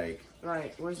curve? Like,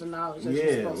 right, where's the knowledge that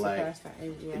you're supposed to pass that?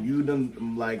 Yeah. You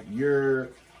done, like, you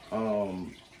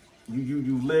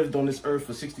lived on this earth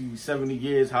for 60, 70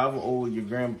 years, however old your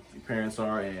grandparents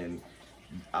are, and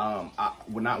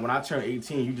when I turn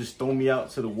 18, you just throw me out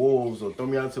to the wolves or throw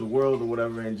me out to the world or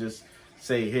whatever and just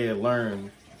say, here,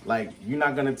 learn. Like, you're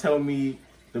not gonna tell me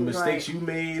the mistakes you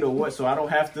made or what, so I don't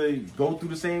have to go through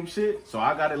the same shit. So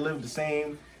I gotta live the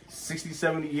same 60,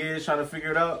 70 years trying to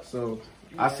figure it out. So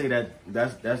I say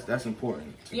that's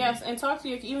important. Yes, and talk to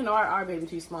your, even though our baby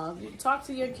too small, talk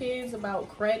to your kids about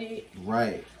credit.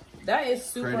 Right. That is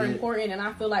super important. And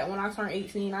I feel like when I turned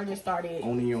 18, I just started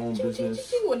owning your own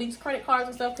business with these credit cards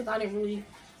and stuff, because I didn't really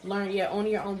learn yet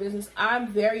owning your own business. I'm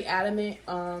very adamant.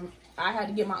 I had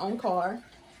to get my own car.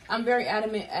 I'm very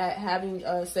adamant at having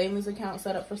a savings account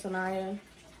set up for Sanaya.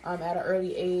 At an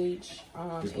early age.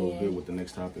 This goes good with the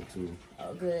next topic too.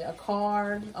 A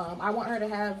car. I want her to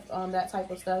have that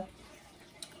type of stuff.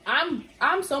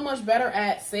 I'm so much better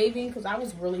at saving because I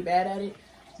was really bad at it.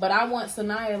 But I want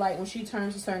Sanaya, like when she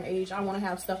turns a certain age, I want to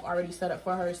have stuff already set up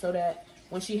for her so that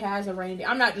when she has a rainy day,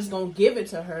 I'm not just gonna give it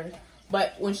to her,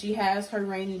 but when she has her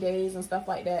rainy days and stuff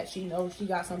like that, she knows she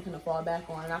got something to fall back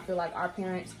on. And I feel like our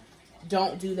parents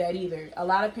don't do that either. A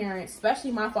lot of parents,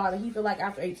 especially my father, he feel like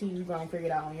after 18 you're gonna figure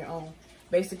it out on your own,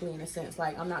 basically, in a sense.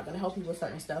 Like, I'm not gonna help you with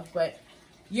certain stuff, but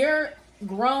you're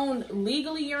grown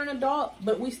legally, you're an adult,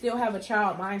 but we still have a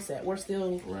child mindset. We're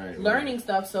still learning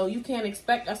stuff, so you can't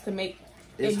expect us to make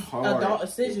adult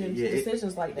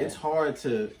decisions like that. It's hard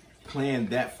to plan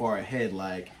that far ahead.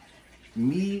 Like,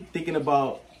 me thinking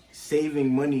about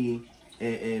saving money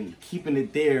and keeping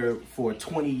it there for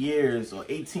 20 years or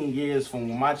 18 years from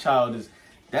when my child is,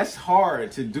 that's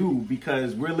hard to do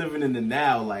because we're living in the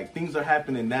now. Like, things are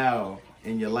happening now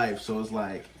in your life. So it's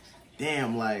like,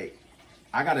 damn, like,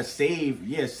 I gotta save.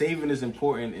 Yeah, saving is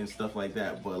important and stuff like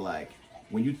that. But like,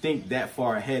 when you think that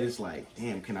far ahead, it's like,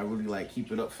 damn, can I really like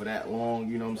keep it up for that long?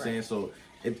 You know what I'm saying? So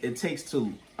it takes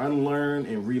to unlearn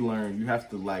and relearn. You have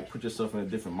to like put yourself in a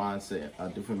different mindset, a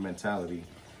different mentality.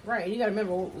 Right, you gotta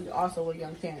remember we also were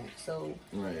young parents, so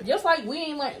right. Just like we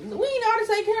ain't know how to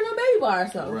take care of no baby by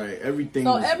ourselves. Right, everything.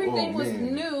 So everything was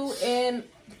new and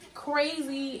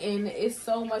crazy, and it's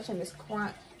so much in this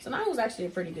crime. So Naya was actually a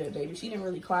pretty good baby. She didn't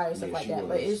really cry and stuff like that,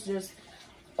 but it's just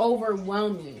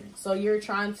overwhelming. So you're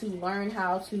trying to learn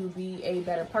how to be a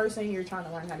better person. You're trying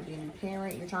to learn how to be a new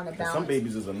parent. You're trying to balance. Some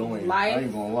babies is annoying. Life. I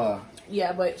ain't gonna lie.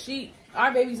 Yeah, but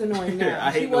our baby's annoying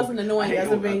now. She wasn't annoying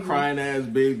as a baby. A crying ass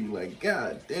baby. Like,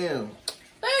 god damn.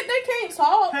 They can't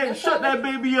talk. Hey, shut that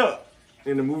baby up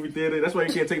in the movie theater. That's why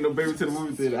you can't take no baby to the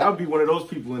movie theater. I'll be one of those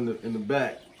people in the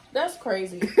back. That's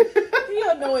crazy.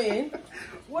 You're annoying.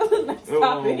 What's the next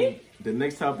topic? The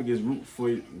next topic is root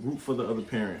for the other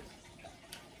parent.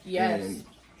 Yes.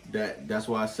 And that's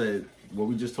why I said what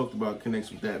we just talked about connects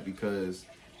with that, because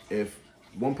if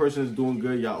one person is doing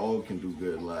good, y'all all can do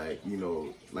good. Like, you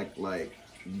know, like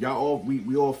y'all all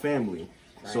we all family.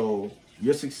 Right. So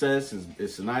your success is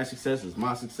Sanaya's success, is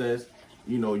my success.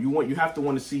 You know, you have to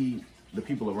want to see the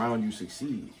people around you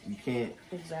succeed. You can't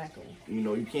you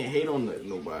know, you can't hate on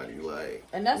nobody. Like,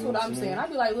 and that's what I'm saying. I'd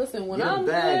be like, listen, when I'm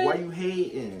good, why you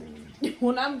hating?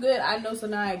 When I'm good, I know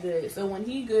Sanaya good. So when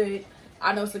he good,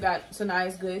 I know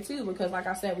Sanaya's good too, because like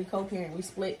I said, we co-parent. We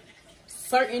split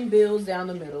certain bills down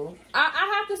the middle.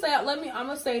 I have to say, I'm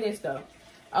gonna say this though.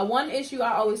 One issue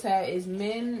I always had is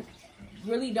men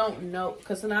really don't know,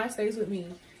 because Sanaya stays with me,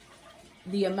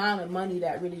 the amount of money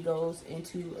that really goes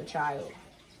into a child.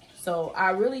 So I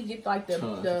really get like the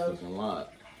a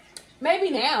lot.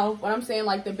 Maybe now, but I'm saying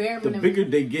like the bare minimum. The bigger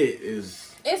they get is.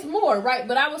 It's more, right?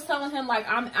 But I was telling him, like,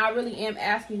 I really am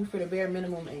asking you for the bare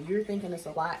minimum, and you're thinking it's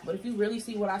a lot. But if you really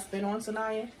see what I spend on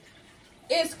Sanaya,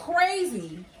 it's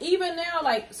crazy. Even now,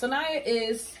 like, Sanaya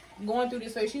is going through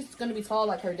this phase. She's going to be tall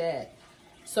like her dad.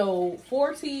 So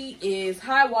 4T is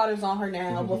high waters on her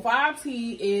now, but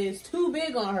 5T is too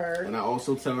big on her. And I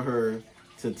also tell her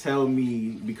to tell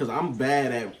me, because I'm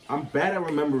bad at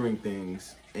remembering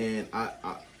things, and I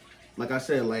like I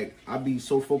said, like, I be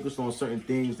so focused on certain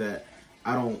things that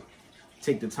I don't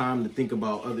take the time to think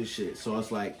about other shit. So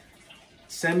it's like,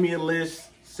 send me a list,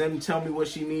 tell me what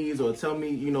she needs, or tell me,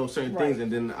 you know, certain things,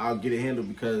 and then I'll get it handled.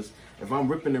 Because if I'm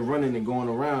ripping and running and going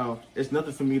around, it's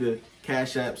nothing for me to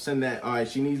cash app, send that, all right,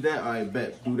 she needs that, all right,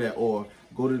 bet, do that, or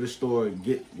go to the store,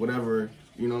 get whatever,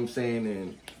 you know what I'm saying,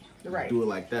 and do it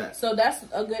like that. So that's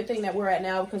a good thing that we're at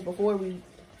now, because before we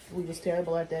was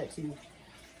terrible at that too.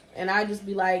 And I just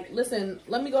be like, listen,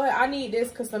 let me go ahead. I need this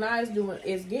because Sanaya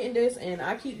is getting this, and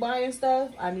I keep buying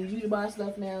stuff. I need you to buy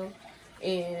stuff now.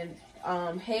 And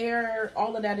hair,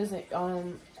 all of that isn't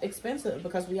expensive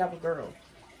because we have a girl.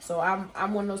 So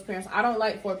I'm one of those parents. I don't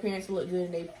like for a parent to look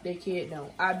good and they kid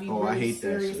don't. I'd be really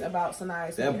serious about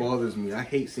Sanaya's hair. That bothers me. I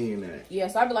hate seeing that.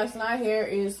 Yes, I'd be like, Sanaya's hair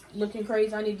is looking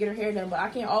crazy. I need to get her hair done, but I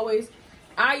can't always.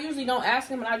 I usually don't ask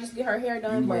him, and I just get her hair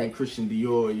done. You wearing Christian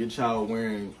Dior, your child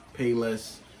wearing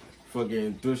Payless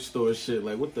fucking thrift store shit.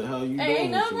 Like, what the hell you doing?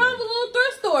 Ain't nothing wrong with a little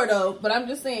thrift store though. But I'm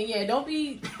just saying, yeah, don't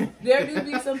be. There do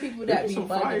be some people that be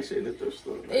bugging. Shit in the thrift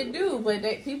store, it do, but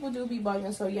people do be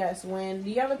bugging. So yes, when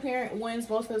the other parent wins,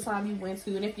 most of the time you win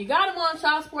too. And if you got them on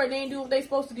child support, they ain't do what they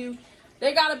supposed to do.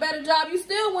 They got a better job. You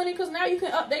still winning because now you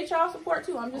can update child support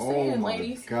too. I'm just saying,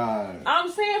 ladies. God. I'm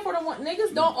saying for the one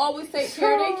niggas don't always take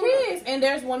care of their kids, and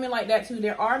there's women like that too.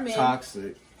 There are men.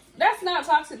 Toxic. That's not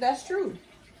toxic. That's true.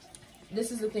 This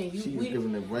is the thing. She's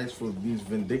giving advice for these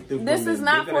vindictive women. This is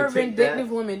not for vindictive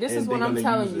women. This is what I'm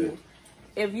telling you.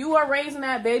 If you are raising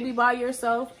that baby by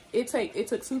yourself, it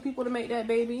took two people to make that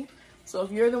baby. So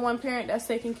if you're the one parent that's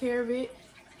taking care of it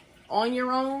on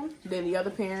your own, then the other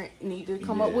parent need to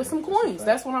come up with some coins.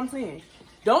 That's what I'm saying.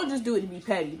 Don't just do it to be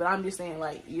petty. But I'm just saying,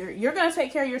 like, you're gonna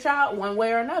take care of your child one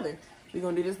way or another. We're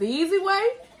gonna do this the easy way.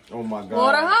 Oh my God.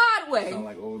 Or the hard way. Sound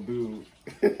like old dude.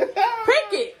 Pick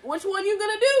it. Which one you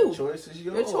gonna do? The choice is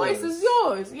yours. The choice is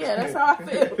yours. Yeah, that's how I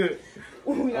feel.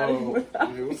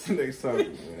 What's the next topic,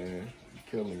 man?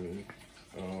 You're killing me.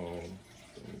 Let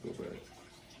me go back.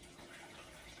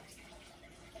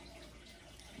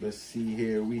 Let's see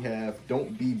here. We have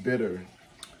don't be bitter.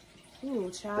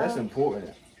 Ooh, child. That's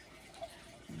important.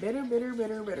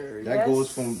 Bitter. That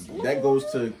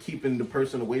goes to keeping the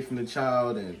person away from the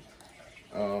child and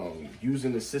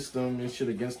using the system and shit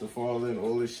against the father and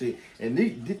all this shit. And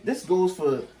this goes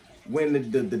for when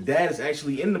the dad is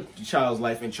actually in the child's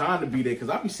life and trying to be there. Because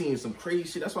I be seeing some crazy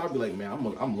shit. That's why I be like, man,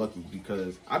 I'm lucky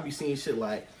because I be seeing shit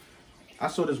like I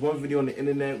saw this one video on the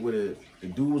internet where the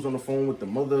dude was on the phone with the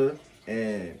mother,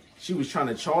 and she was trying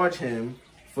to charge him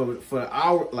for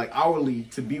hourly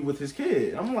to be with his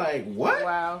kid. I'm like, what?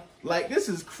 Wow. Like, this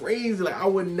is crazy. Like, I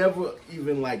would never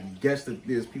even like guess that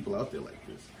there's people out there like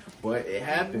this, but it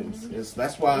happens.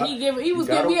 That's why he was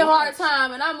giving me a hard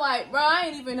time, and I'm like, bro, I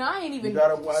ain't even you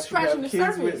gotta watch scratching the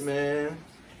kids surface, with, man.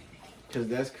 Cause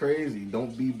that's crazy.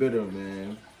 Don't be bitter,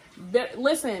 man.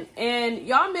 Listen, and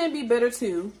y'all men be bitter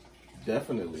too.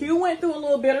 Definitely. Q went through a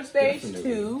little bitter stage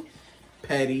too.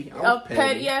 Petty.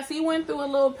 Petty. Yes, he went through a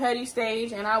little petty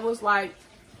stage, and I was like,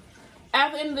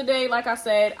 at the end of the day, like I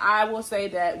said, I will say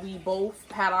that we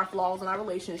both had our flaws in our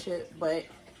relationship, but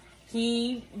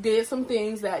he did some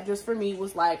things that just for me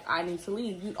was like, I need to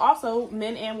leave. You also,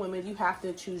 men and women, you have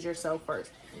to choose yourself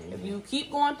first. If you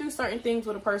keep going through certain things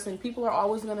with a person, people are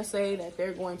always going to say that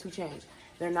they're going to change.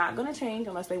 They're not going to change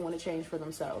unless they want to change for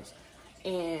themselves.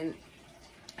 And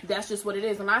that's just what it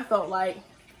is. And I felt like,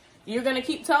 you're going to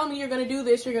keep telling me you're going to do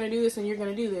this, you're going to do this, and you're going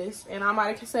to do this. And I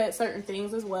might have said certain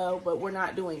things as well, but we're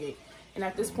not doing it. And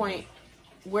at this point,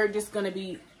 we're just going to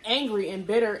be angry and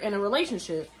bitter in a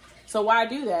relationship. So why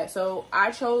do that? So I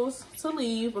chose to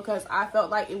leave because I felt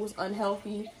like it was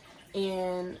unhealthy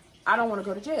and I don't want to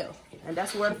go to jail. And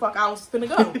that's where the fuck I was going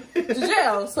to go, to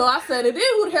jail. So I said, it is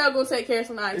who the hell going to take care of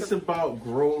somebody. It's about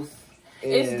growth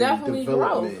and it's definitely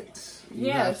development. Growth.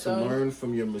 You have to learn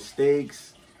from your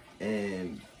mistakes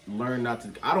and learn not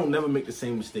to. I don't never make the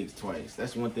same mistakes twice.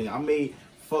 That's one thing. I may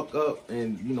fuck up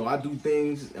and, you know, I do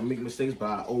things and make mistakes, but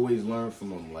I always learn from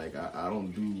them. Like, I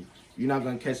don't do, you're not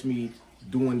going to catch me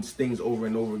doing things over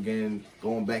and over again,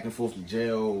 going back and forth to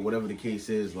jail, whatever the case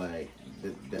is. Like,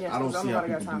 I don't see how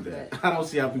people do that. I don't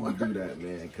see how people do that,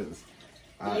 man, because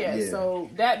so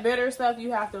that bitter stuff,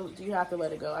 you have to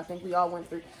let it go. I think we all went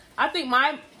through. I think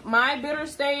my bitter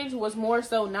stage was more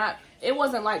so not, it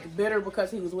wasn't like bitter because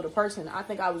he was with a person. I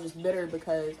think I was just bitter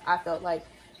because I felt like,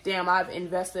 damn, I've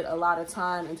invested a lot of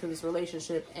time into this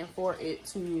relationship, and for it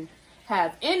to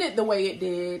have ended the way it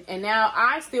did, and now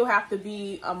I still have to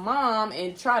be a mom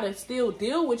and try to still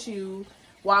deal with you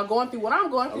while going through what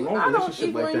I'm going through. A long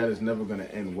relationship like that is never going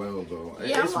to end well, though.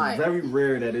 Yeah, it's very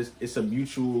rare that it's a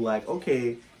mutual, like,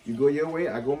 okay, you go your way,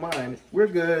 I go mine, we're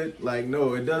good. Like,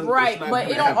 no, it doesn't. Right, but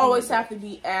it don't always have to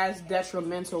be as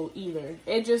detrimental either.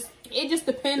 It just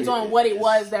depends on what it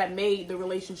was that made the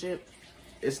relationship.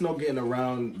 It's no getting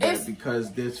around that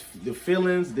because there's the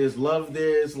feelings, there's love,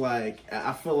 there's like,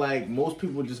 I feel like most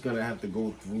people are just gonna have to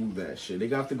go through that shit. They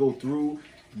have to go through,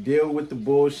 deal with the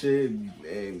bullshit,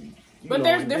 and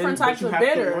there's different types of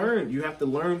bitter. You have to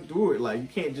learn through it. Like, you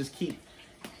can't just keep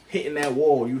hitting that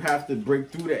wall. You have to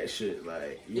break through that shit.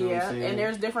 Like, you know what I'm saying? And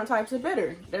there's different types of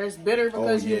bitter. There's bitter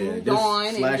because you moved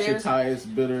on, slash and your tires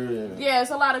bitter. Yeah, it's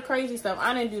a lot of crazy stuff.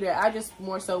 I didn't do that. I just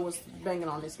more so was banging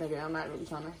on this nigga. I'm not really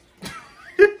trying to.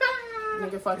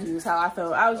 Nigga, fuck you is how I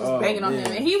felt. I was just banging on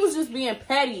him, and he was just being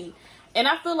petty. And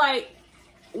I feel like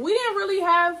we didn't really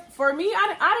have, for me,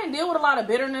 I didn't deal with a lot of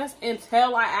bitterness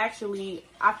until I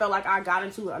felt like I got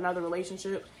into another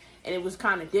relationship, and it was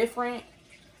kind of different,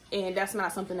 and that's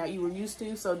not something that you were used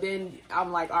to. So then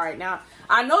I'm like, all right, now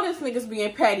I know this nigga's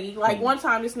being petty. Like, one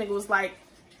time this nigga was like,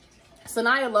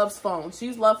 Sanaya loves phones.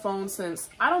 She's loved phones since,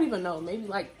 I don't even know, maybe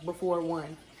like before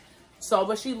 1. So,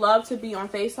 but she loved to be on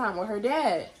FaceTime with her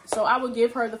dad. So I would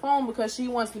give her the phone because she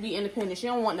wants to be independent. She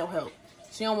don't want no help.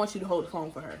 She don't want you to hold the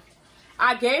phone for her.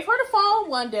 I gave her the phone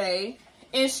one day,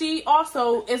 and she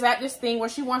also is at this thing where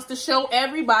she wants to show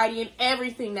everybody and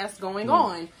everything that's going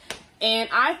on. And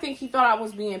I think he thought I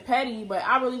was being petty, but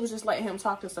I really was just letting him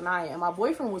talk to Sanaya. And my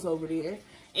boyfriend was over there.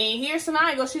 And here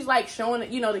Sanaya goes, she's like showing,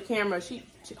 the camera. She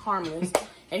harmless.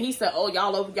 And he said, oh,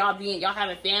 y'all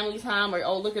having family time, or,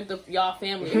 oh, look at y'all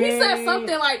family. And he said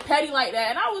something like petty like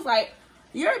that. And I was like,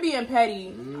 you're being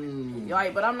petty.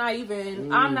 Like, but I'm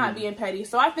not being petty.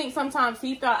 So I think sometimes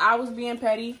he thought I was being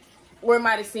petty, or it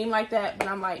might have seemed like that. But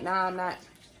I'm like, nah,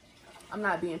 I'm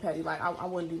not being petty. Like, I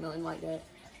wouldn't do nothing like that.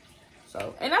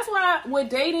 So, and that's why with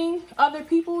dating other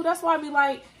people, that's why I be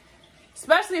like,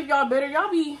 especially if y'all bitter,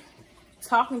 y'all be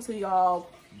talking to y'all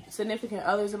significant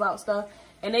others about stuff,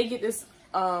 and they get this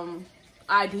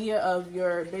idea of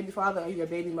your baby father or your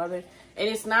baby mother, and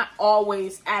it's not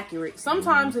always accurate.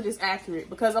 Sometimes it is accurate,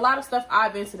 because a lot of stuff I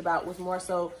vented about was more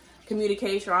so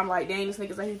communication. I'm like, dang, this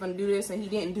nigga said he's gonna do this and he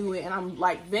didn't do it, and I'm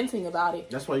like venting about it.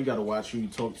 That's why you gotta watch who you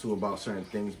talk to about certain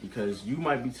things, because you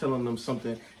might be telling them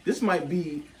something. This might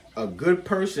be a good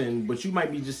person, but you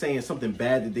might be just saying something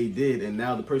bad that they did, and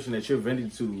now the person that you're venting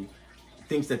to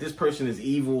thinks that this person is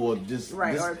evil, or just or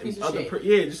a piece of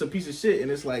shit. Just a piece of shit.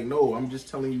 And it's like, no, I'm just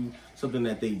telling you something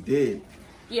that they did.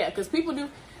 Yeah, because people do.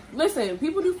 listen,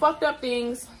 people do fucked up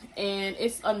things, and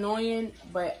it's annoying,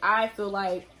 but I feel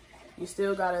like you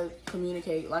still gotta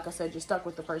communicate. Like I said, you're stuck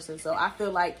with the person. So I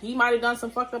feel like he might have done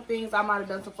some fucked up things. I might have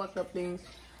done some fucked up things.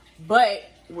 But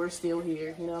we're still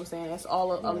here. You know what I'm saying? It's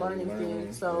all a learning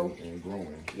thing. So and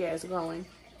growing. Yeah, it's growing.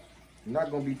 You're not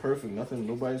gonna be perfect.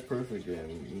 Nobody's perfect.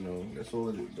 And, you know, that's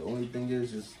all. The only thing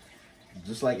is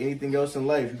just like anything else in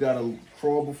life, you gotta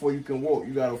crawl before you can walk.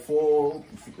 You gotta fall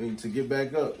to get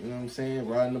back up. You know what I'm saying?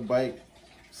 Riding a bike,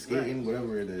 skating,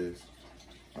 whatever it is.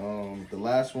 The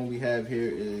last one we have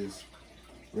here is,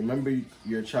 remember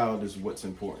your child is what's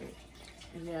important.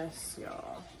 Yes,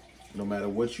 y'all. No matter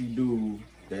what you do,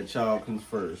 that child comes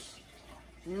first.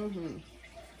 Mm-hmm.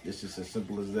 It's just as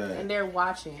simple as that. And they're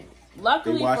watching.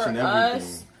 Luckily for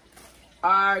us,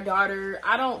 our daughter,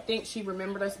 I don't think she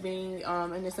remembered us being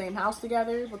in the same house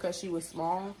together because she was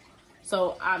small.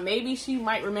 So maybe she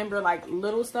might remember like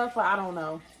little stuff, but I don't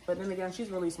know. But then again, she's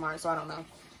really smart, so I don't know.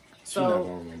 She's not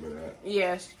gonna remember that.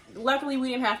 Yes. Luckily, we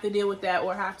didn't have to deal with that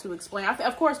or have to explain.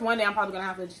 Of course, one day I'm probably gonna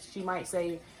have to. She might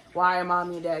say, "Why are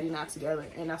mommy and daddy not together?"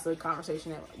 And that's a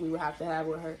conversation that we would have to have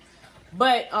with her.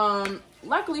 But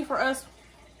luckily for us,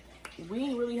 we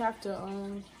didn't really have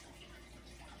to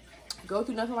go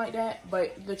through nothing like that.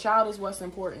 But the child is what's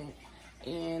important,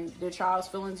 and the child's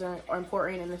feelings are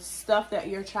important, and the stuff that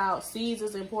your child sees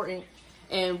is important.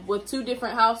 And with two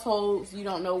different households, you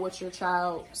don't know what your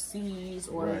child sees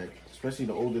or... Right. Especially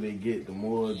the older they get, the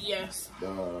more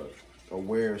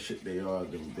aware of shit they are.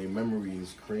 Their memory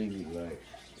is crazy. Like,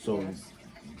 so... Yes.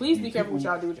 Please be careful what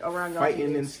y'all do around y'all fighting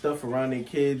kids. And stuff around their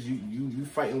kids. You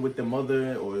fighting with the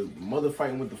mother, or the mother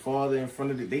fighting with the father in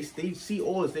front of it. They see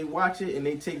all this. They watch it and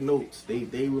they take notes. They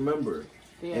remember.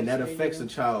 Yes, and that affects a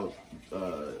child.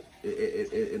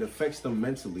 It affects them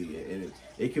mentally, and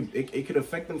it could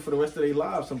affect them for the rest of their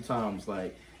lives.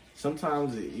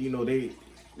 Sometimes, you know,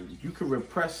 you can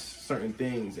repress certain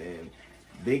things, and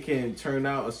they can turn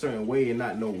out a certain way and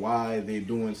not know why they're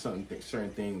doing certain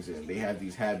things, and they have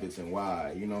these habits and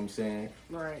why. You know what I'm saying?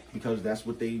 Right. Because that's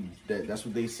what they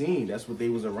seen. That's what they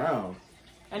was around.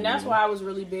 And that's why I was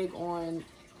really big on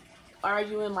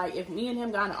arguing. Like, if me and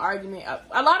him got in an argument,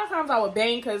 a lot of times I would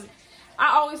bang because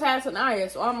I always had Sanaya.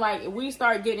 So I'm like, if we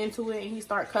start getting into it and he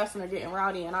start cussing or getting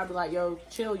rowdy, and I'd be like, yo,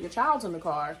 chill, your child's in the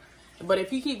car. But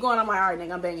if you keep going, I'm like, all right,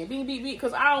 nigga, I'm banging. Beep, beep, beep.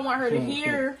 Because I don't want her to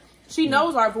hear. She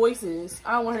knows our voices.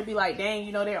 I don't want her to be like, dang,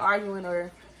 you know, they're arguing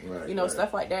or,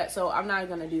 stuff like that. So I'm not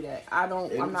going to do that. I'm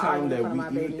not arguing in front of my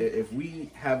baby. If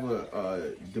we have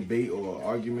a debate or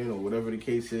argument or whatever the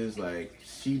case is, like,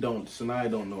 Sanaya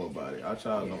don't know about it. Our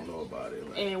child don't know about it.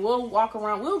 Like, and we'll walk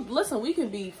around. We can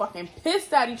be fucking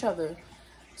pissed at each other.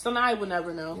 Sanaya will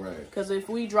never know. Right. Because if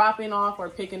we dropping off or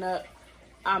picking up,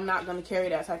 I'm not going to carry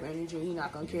that type of energy. He's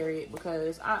not going to carry it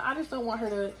because I just don't want her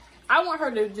to... I want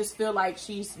her to just feel like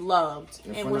she's loved.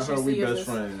 In front of her, we best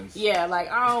friends. Yeah, like,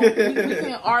 we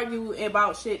can argue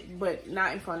about shit, but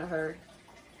not in front of her.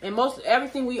 And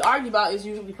everything we argue about is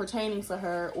usually pertaining to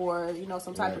her or, you know,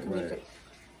 some type of communication. Right.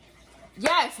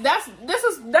 Yes,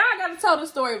 now I gotta tell the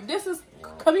story. This is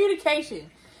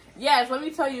communication. Yes, let me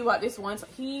tell you about this once.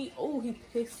 He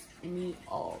pissed me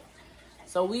off.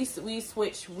 So we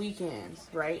switch weekends,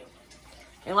 right?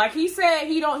 And like he said,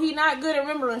 he not good at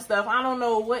remembering stuff. I don't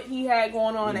know what he had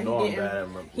going on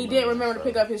that he didn't remember to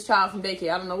pick up his child from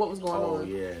daycare. I don't know what was going on. Oh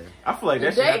yeah, I feel like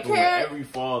that should happen with every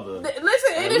father.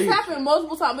 Listen, it has happened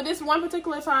multiple times, but this one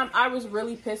particular time, I was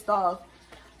really pissed off.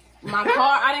 My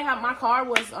car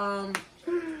was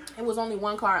it was only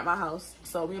one car at my house,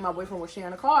 so me and my boyfriend were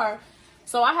sharing a car.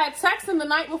 So I had texted him the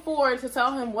night before to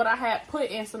tell him what I had put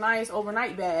in Sanaya's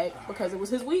overnight bag because it was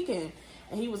his weekend,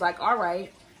 and he was like, "All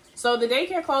right." So the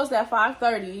daycare closed at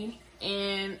 5:30,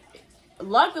 and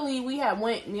luckily me and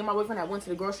my boyfriend had went to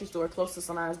the grocery store close to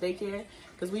Sanaya's daycare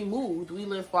because we moved. We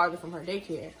lived farther from her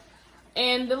daycare.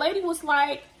 And the lady was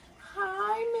like,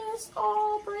 "Hi, Miss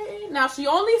Aubrey." Now, she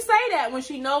only say that when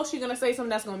she knows she's going to say something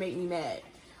that's going to make me mad.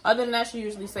 Other than that, she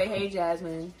usually say, "Hey,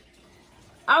 Jasmine."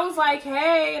 I was like,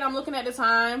 "Hey," and I'm looking at the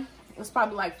time. It was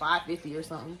probably like 5:50 or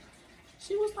something.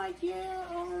 She was like, "Yeah,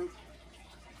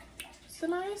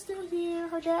 Sanaya's still here.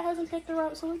 Her dad hasn't picked her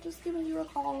up, so we're just giving you a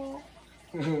call."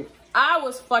 I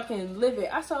was fucking livid.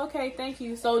 I said, "Okay, thank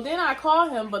you." So then I call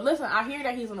him, but listen, I hear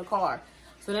that he's in the car.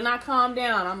 So then I calm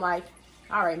down. I'm like,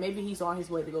 all right, maybe he's on his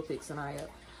way to go pick Sanaya up.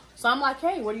 So I'm like,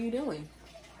 "Hey, what are you doing?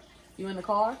 You in the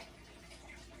car?"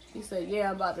 He said,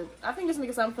 "Yeah, I think this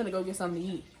nigga said I'm finna go get something to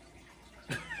eat."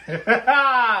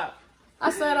 I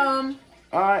said,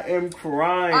 I am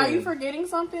crying. "Are you forgetting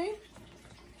something?"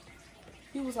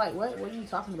 He was like, "What? What are you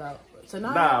talking about?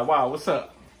 Tonight?" Nah, wow, what's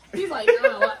up? He's like,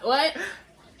 "Nah, what?"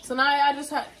 Sanaya,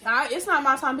 it's not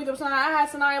my time to pick up Sanaya. I had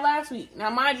Sanaya last week. Now,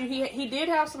 mind you, he did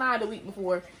have Sanaya the week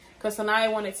before because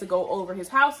Sanaya wanted to go over his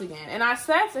house again. And I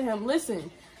said to him,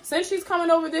 listen, since she's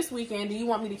coming over this weekend, do you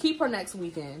want me to keep her next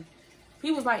weekend?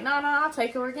 He was like, no, I'll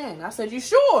take her again. I said, you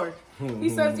sure? He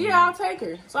says, yeah, I'll take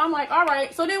her. So I'm like, all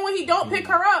right. So then when he don't pick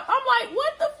her up, I'm like,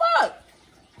 what the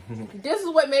fuck? This is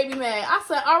what made me mad. I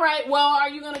said, all right, well, are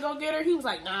you going to go get her? He was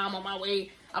like, nah, I'm on my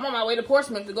way to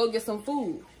Portsmouth to go get some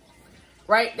food.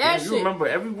 Right? That shit. You remember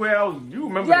everywhere else? You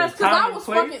remember yes, the time I and was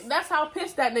place? fucking, that's how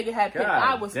pissed that nigga had picked.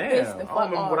 I was pissed the fuck I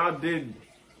remember off. what I did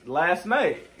last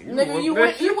night. Nigga, you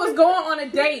was going on a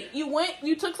date.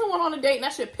 You took someone on a date and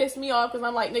that shit pissed me off because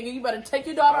I'm like, nigga, you better take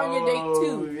your daughter on your date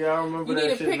too. Yeah, I remember that. You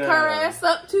need to pick her ass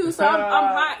up too. So I'm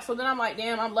hot. So then I'm like,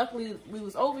 damn, I'm luckily we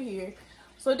was over here.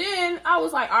 So then I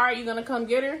was like, all right, you gonna come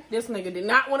get her? This nigga did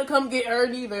not want to come get her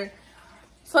neither.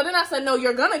 So then I said, no,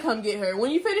 you're gonna come get her.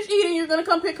 When you finish eating, you're gonna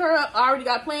come pick her up. I already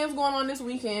got plans going on this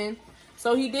weekend.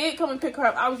 So he did come and pick her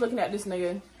up. I was looking at this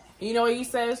nigga. You know what he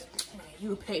says?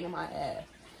 You a pain in my ass.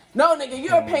 No, nigga,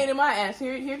 you're a pain in my ass.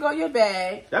 Here go your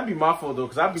bag. That'd be my fault though,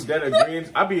 cause I'd be dead agreeing.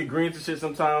 I'd be agreeing to shit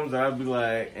sometimes, and I'd be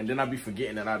like, and then I'd be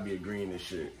forgetting that I'd be agreeing to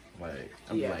shit. Like,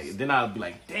 I'd be like, then I'd be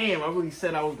like, damn, I really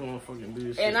said I was gonna fucking do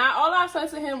this shit. And all I said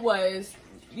to him was,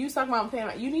 you talking about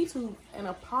paying, you need an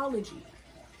apology.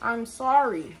 I'm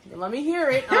sorry. Let me hear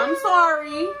it. I'm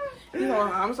sorry. You know,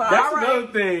 I'm sorry. That's all right. another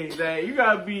thing that you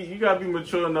gotta be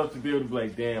mature enough to be able to be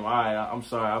like, damn, all right, I'm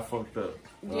sorry, I fucked up.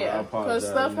 Yeah, because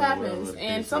stuff happens,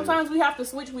 and sometimes we have to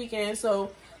switch weekends,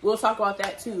 so we'll talk about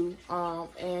that too.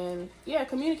 And yeah,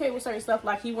 communicate with certain stuff.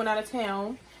 Like he went out of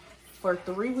town for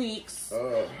 3 weeks.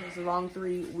 It was a long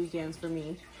 3 weekends for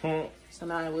me. So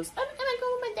now it was, I'm gonna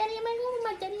go with my daddy. I'm gonna go with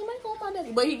my daddy. I'm gonna go with my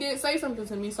daddy. But he did say something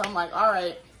to me, so I'm like, all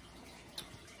right,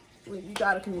 you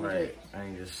gotta communicate. Right. I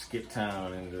ain't just skip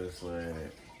town and just like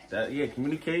that. Yeah,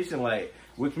 communication. Like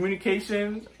with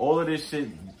communication, all of this shit,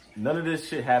 none of this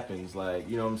shit happens. Like,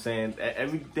 you know what I'm saying?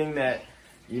 Everything that,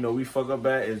 you know, we fuck up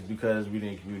at is because we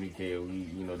didn't communicate.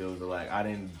 There was I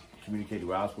didn't communicate the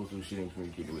way I was supposed to. She didn't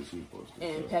communicate the way she was supposed to.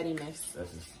 And so pettiness.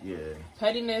 That's just, yeah.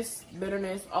 Pettiness,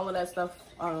 bitterness, all of that stuff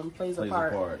plays a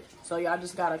part. So y'all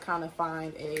just gotta kind of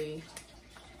find a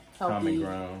healthy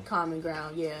common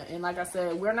ground. Yeah. And like I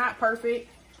said, we're not perfect.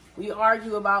 We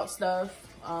argue about stuff.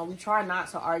 We try not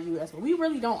to argue as much. We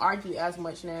really don't argue as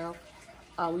much now.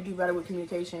 We do better with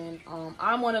communication.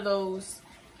 I'm one of those.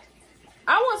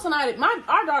 I want somebody.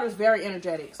 Our daughter's very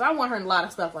energetic, so I want her in a lot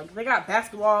of stuff. Like if they got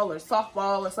basketball or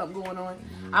softball or something going on,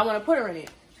 I want to put her in it.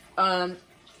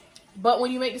 But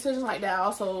when you make decisions like that, I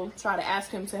also try to ask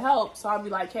him to help. So I'll be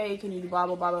like, hey, can you do blah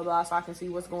blah blah blah blah, so I can see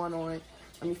what's going on.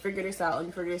 Let me figure this out.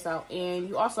 And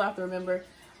you also have to remember,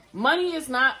 money is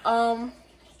not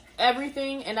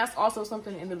everything, and that's also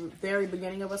something in the very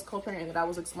beginning of us co-parenting that I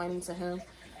was explaining to him,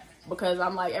 because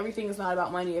I'm like, everything is not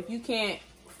about money. If you can't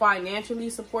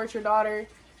financially support your daughter,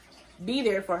 be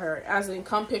there for her, as in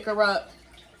come pick her up,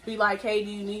 be like, hey, do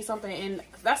you need something? And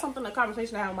that's something, a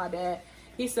conversation I had with my dad.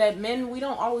 He said, men, we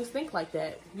don't always think like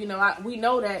that. You know, we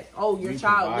know that, your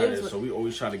child lives with. So we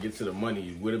always try to get to the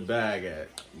money with a bag at,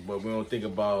 but we don't think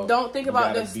about.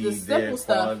 The simple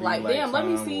stuff. Like, damn, let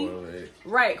me see.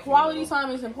 Right, quality time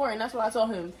is important. That's what I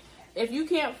told him. If you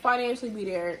can't financially be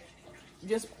there,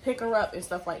 just pick her up and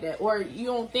stuff like that. Or you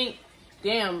don't think,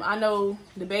 damn, I know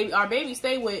our baby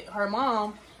stay with her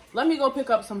mom. Let me go pick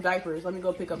up some diapers. Let me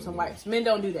go pick up some wipes. Men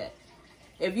don't do that.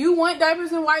 If you want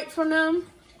diapers and wipes from them,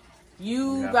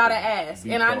 you gotta ask.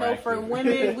 And I know for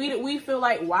women, we feel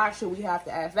like, why should we have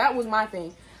to ask? That was my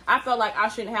thing. I felt like I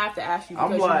shouldn't have to ask you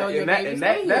because you know your baby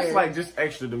stay here. That's like just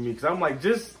extra to me, because I'm like,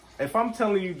 just if I'm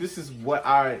telling you this is what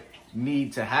I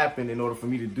need to happen in order for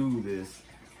me to do this,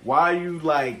 why are you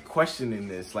like questioning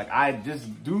this? Like, I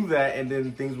just do that and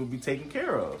then things will be taken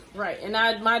care of. Right. And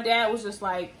my dad was just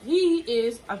like, he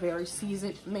is a very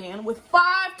seasoned man with 5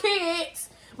 kids.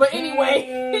 But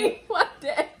anyway, my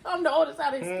dad, I'm the oldest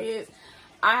out of his kids.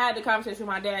 I had the conversation with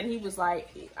my dad, and he was like,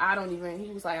 I don't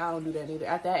do that either.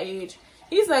 At that age,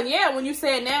 he said, yeah, when you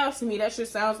say it now to me, that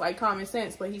just sounds like common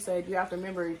sense. But he said, you have to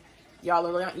remember, y'all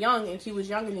are young, and she was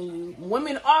younger than you.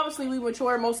 Women, obviously, we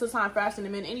mature most of the time faster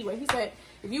than men anyway. He said,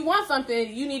 if you want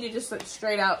something, you need to just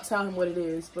straight out tell him what it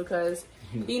is, because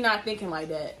he's not thinking like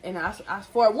that. And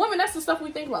for a woman, that's the stuff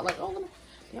we think about. Like,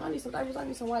 I need some diapers, I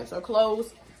need some wipes or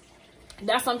clothes.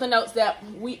 That's something else that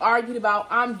we argued about.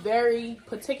 I'm very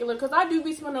particular because I do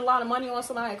be spending a lot of money on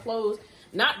Sanaya clothes.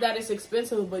 Not that it's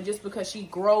expensive, but just because she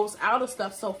grows out of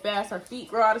stuff so fast. Her feet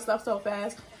grow out of stuff so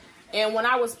fast. And when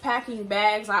I was packing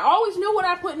bags, I always knew what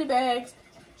I put in the bags.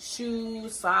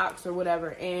 Shoes, socks, or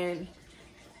whatever. And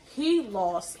he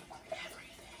lost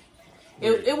everything.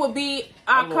 It would be,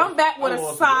 I come back with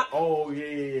a sock. Oh, yeah.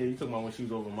 You talking about when she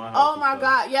was over my house. Oh, my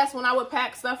God. Yes, when I would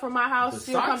pack stuff from my house,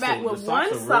 she'd come back with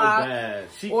one sock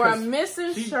or a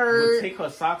missing shirt. She would take her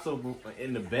socks over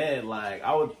in the bed. Like,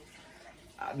 I would...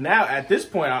 Now, at this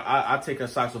point, I take her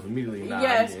socks off immediately. Now,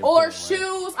 yes, or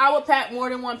shoes. I would pack more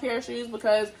than one pair of shoes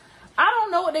because I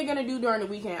don't know what they're going to do during the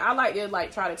weekend. I like to,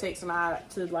 like, try to take some out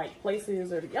to, like,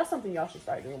 places. Or that's something y'all should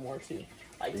start doing more, too.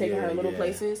 Like, taking her little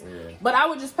places. Yeah. But I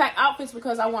would just pack outfits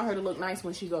because I want her to look nice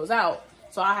when she goes out.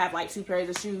 So I have, like, 2 pairs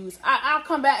of shoes. I'll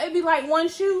come back. It'd be, like, one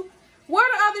shoe. Where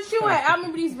the other shoe at? I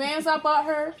remember these Vans I bought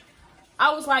her.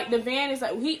 I was like, the van is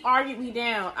like, he argued me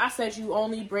down. I said, you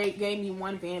only gave me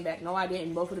one van back. No, I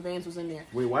didn't. Both of the vans was in there.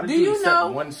 Wait, why did you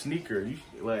accept one sneaker?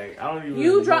 I don't even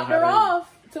You dropped her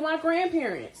off to my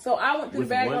grandparents. So I went through the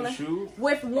bag on shoe?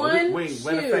 With one wait, shoe.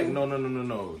 Wait, matter of fact,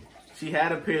 no. She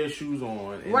had a pair of shoes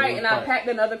on. And I packed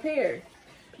another pair.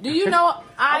 Do you know,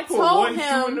 I told one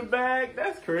him. Shoe in the bag?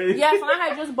 That's crazy. Yes, and I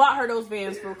had just bought her those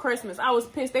Vans for Christmas. I was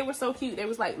pissed. They were so cute. They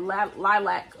was like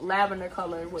lilac, lavender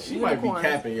color with she unicorns. Might be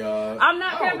capping, y'all. I'm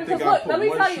not capping because look, let me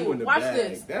tell you. Watch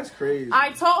this. That's crazy.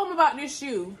 I told him about this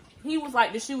shoe. He was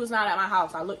like, the shoe was not at my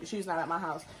house. I looked, the shoe's not at my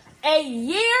house. A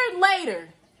year later,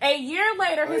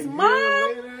 his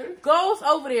mom goes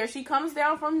over there. She comes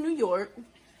down from New York.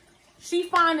 She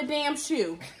find the damn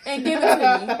shoe and give it to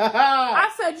me.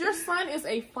 I said, your son is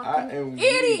a fucking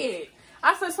idiot.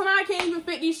 I said, son, I can't even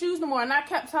fit these shoes no more. And I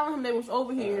kept telling him they was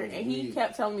over here. And he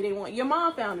kept telling me they want. Your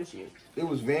mom found the shoe. It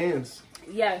was Vans.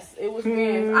 Yes, it was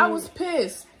Vans. I was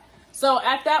pissed. So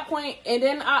at that point, and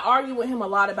then I argued with him a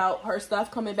lot about her stuff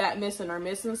coming back missing or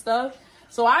missing stuff.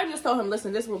 So I just told him,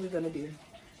 listen, this is what we're going to do.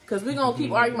 Because we're going to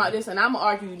keep arguing about this. And I'm going to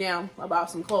argue you down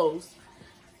about some clothes.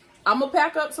 I'm going to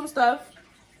pack up some stuff.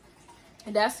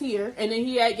 And that's here. And then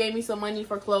he gave me some money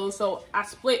for clothes. So I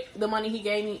split the money he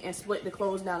gave me and split the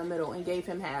clothes down the middle and gave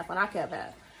him half. And I kept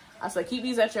half. I said, keep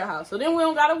these at your house. So then we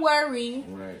don't got to worry.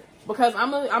 Right. Because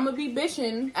I'm gonna be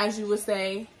bitching, as you would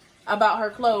say, about her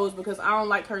clothes. Because I don't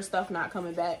like her stuff not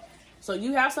coming back. So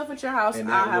you have stuff at your house.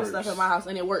 I'll have stuff at my house.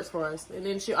 And it works for us. And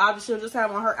then she'll just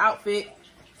have on her outfit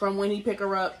from when he pick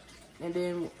her up. And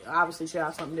then obviously she'll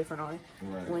have something different on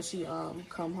when she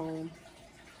come home.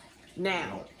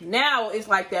 Now it's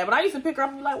like that. But I used to pick her up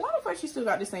and be like, why the fuck she still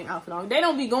got the same outfit on? They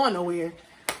don't be going nowhere.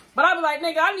 But I be like,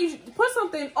 nigga, I need you to put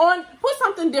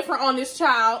something different on this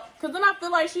child. Because then I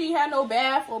feel like she had no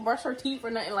bath or brush her teeth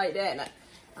or nothing like that. And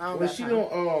I don't when she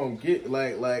don't get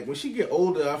like when she get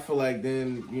older, I feel like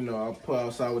then, you know, I'll put her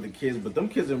outside with the kids. But them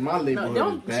kids in my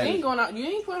neighborhood is bad. She ain't going out. You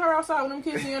ain't putting her outside with them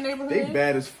kids in your neighborhood. They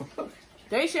bad as fuck.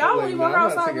 I won't even want her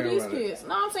outside with these kids.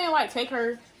 No, I'm saying like take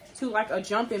her to like a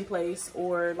jumping place,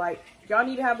 or like y'all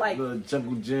need to have like the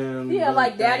jungle gym. Yeah,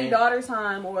 like daddy-daughter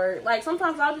time, or like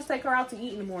sometimes I'll just take her out to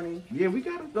eat in the morning. Yeah, we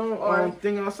got a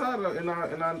thing outside in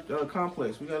our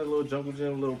complex. We got a little jungle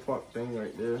gym, little park thing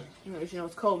right there. You know,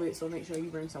 it's COVID, so make sure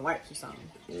you bring some wipes or something.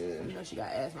 Yeah. You know she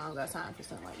got asthma. I don't got time for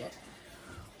something like that.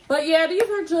 But yeah, these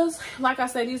are just, like I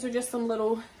said, these are just some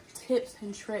little tips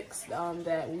and tricks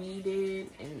that we did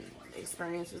and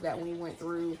experiences that we went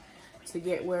through to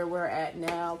get where we're at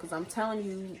now. Because I'm telling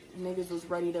you, niggas was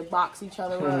ready to box each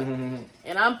other up.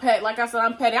 And I'm petty. Like I said,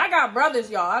 I'm petty. I got brothers,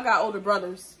 y'all. I got older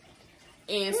brothers.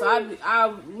 And so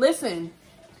I listen.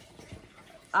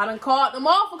 I done called them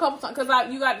off a couple times. Because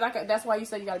that's why you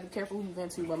said you got to be careful who you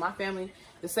vent to. But my family,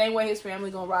 the same way his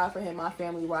family gonna ride for him, my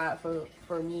family ride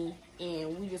for me.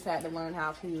 And we just had to learn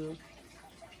how to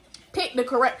pick the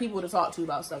correct people to talk to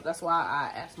about stuff. That's why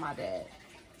I asked my dad.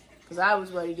 Because I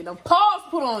was ready to get them paws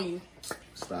put on you.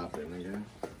 Stop it, nigga.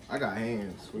 I got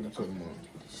hands. What are you talking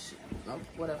about? No,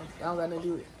 whatever. That don't got nothing to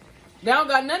do with it. That don't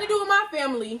got nothing to do with my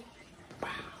family. Wow.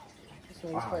 This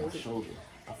crazy. My shoulder.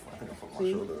 I think I fucked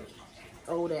my shoulder.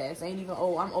 Old ass. Ain't even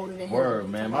old. I'm older than him. Word,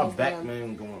 man. My back,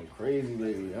 man, going crazy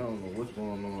lately. I don't know what's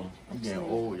going on. I'm getting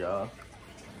old, y'all.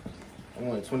 I'm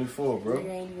only 24, bro. Nigga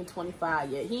ain't even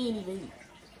 25 yet. He ain't even...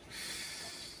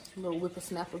 Little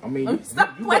whippersnapper. I mean, you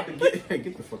about to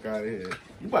get the fuck out of here.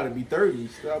 You about to be 30.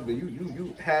 Stop it.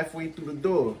 You halfway through the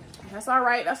door. That's all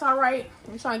right. That's all right.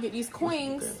 I'm trying to get these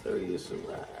queens. 30 is a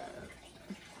ride.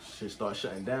 Shit start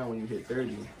shutting down when you hit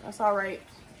 30. That's all right.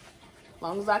 As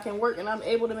long as I can work and I'm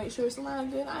able to make sure it's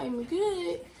aligned good, I am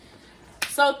good.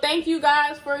 So thank you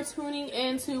guys for tuning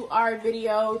into our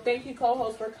video. Thank you,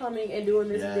 co-host, for coming and doing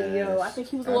this video. I think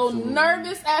he was a little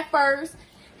nervous at first.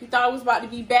 He thought it was about to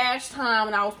be bash time,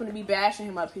 and I was going to be bashing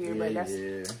him up here. But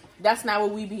that's not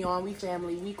what we be on. We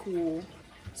family. We cool.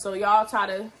 So y'all try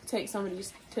to take some of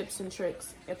these tips and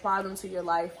tricks, apply them to your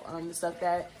life, the stuff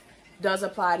that does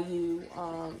apply to you,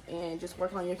 and just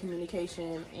work on your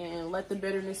communication and let the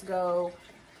bitterness go.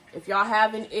 if y'all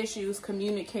having issues,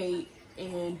 communicate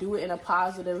and do it in a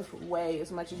positive way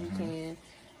as much as you can.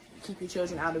 Keep your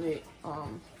children out of it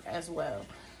as well.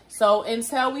 So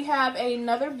until we have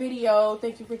another video,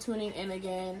 thank you for tuning in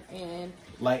again. And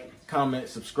like, comment,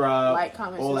 subscribe. Like,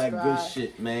 comment, all subscribe. that good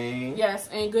shit, man. Yes,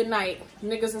 and good night.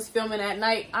 Niggas is filming at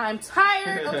night. I'm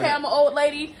tired. Okay, I'm an old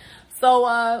lady.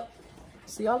 So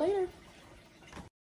see y'all later.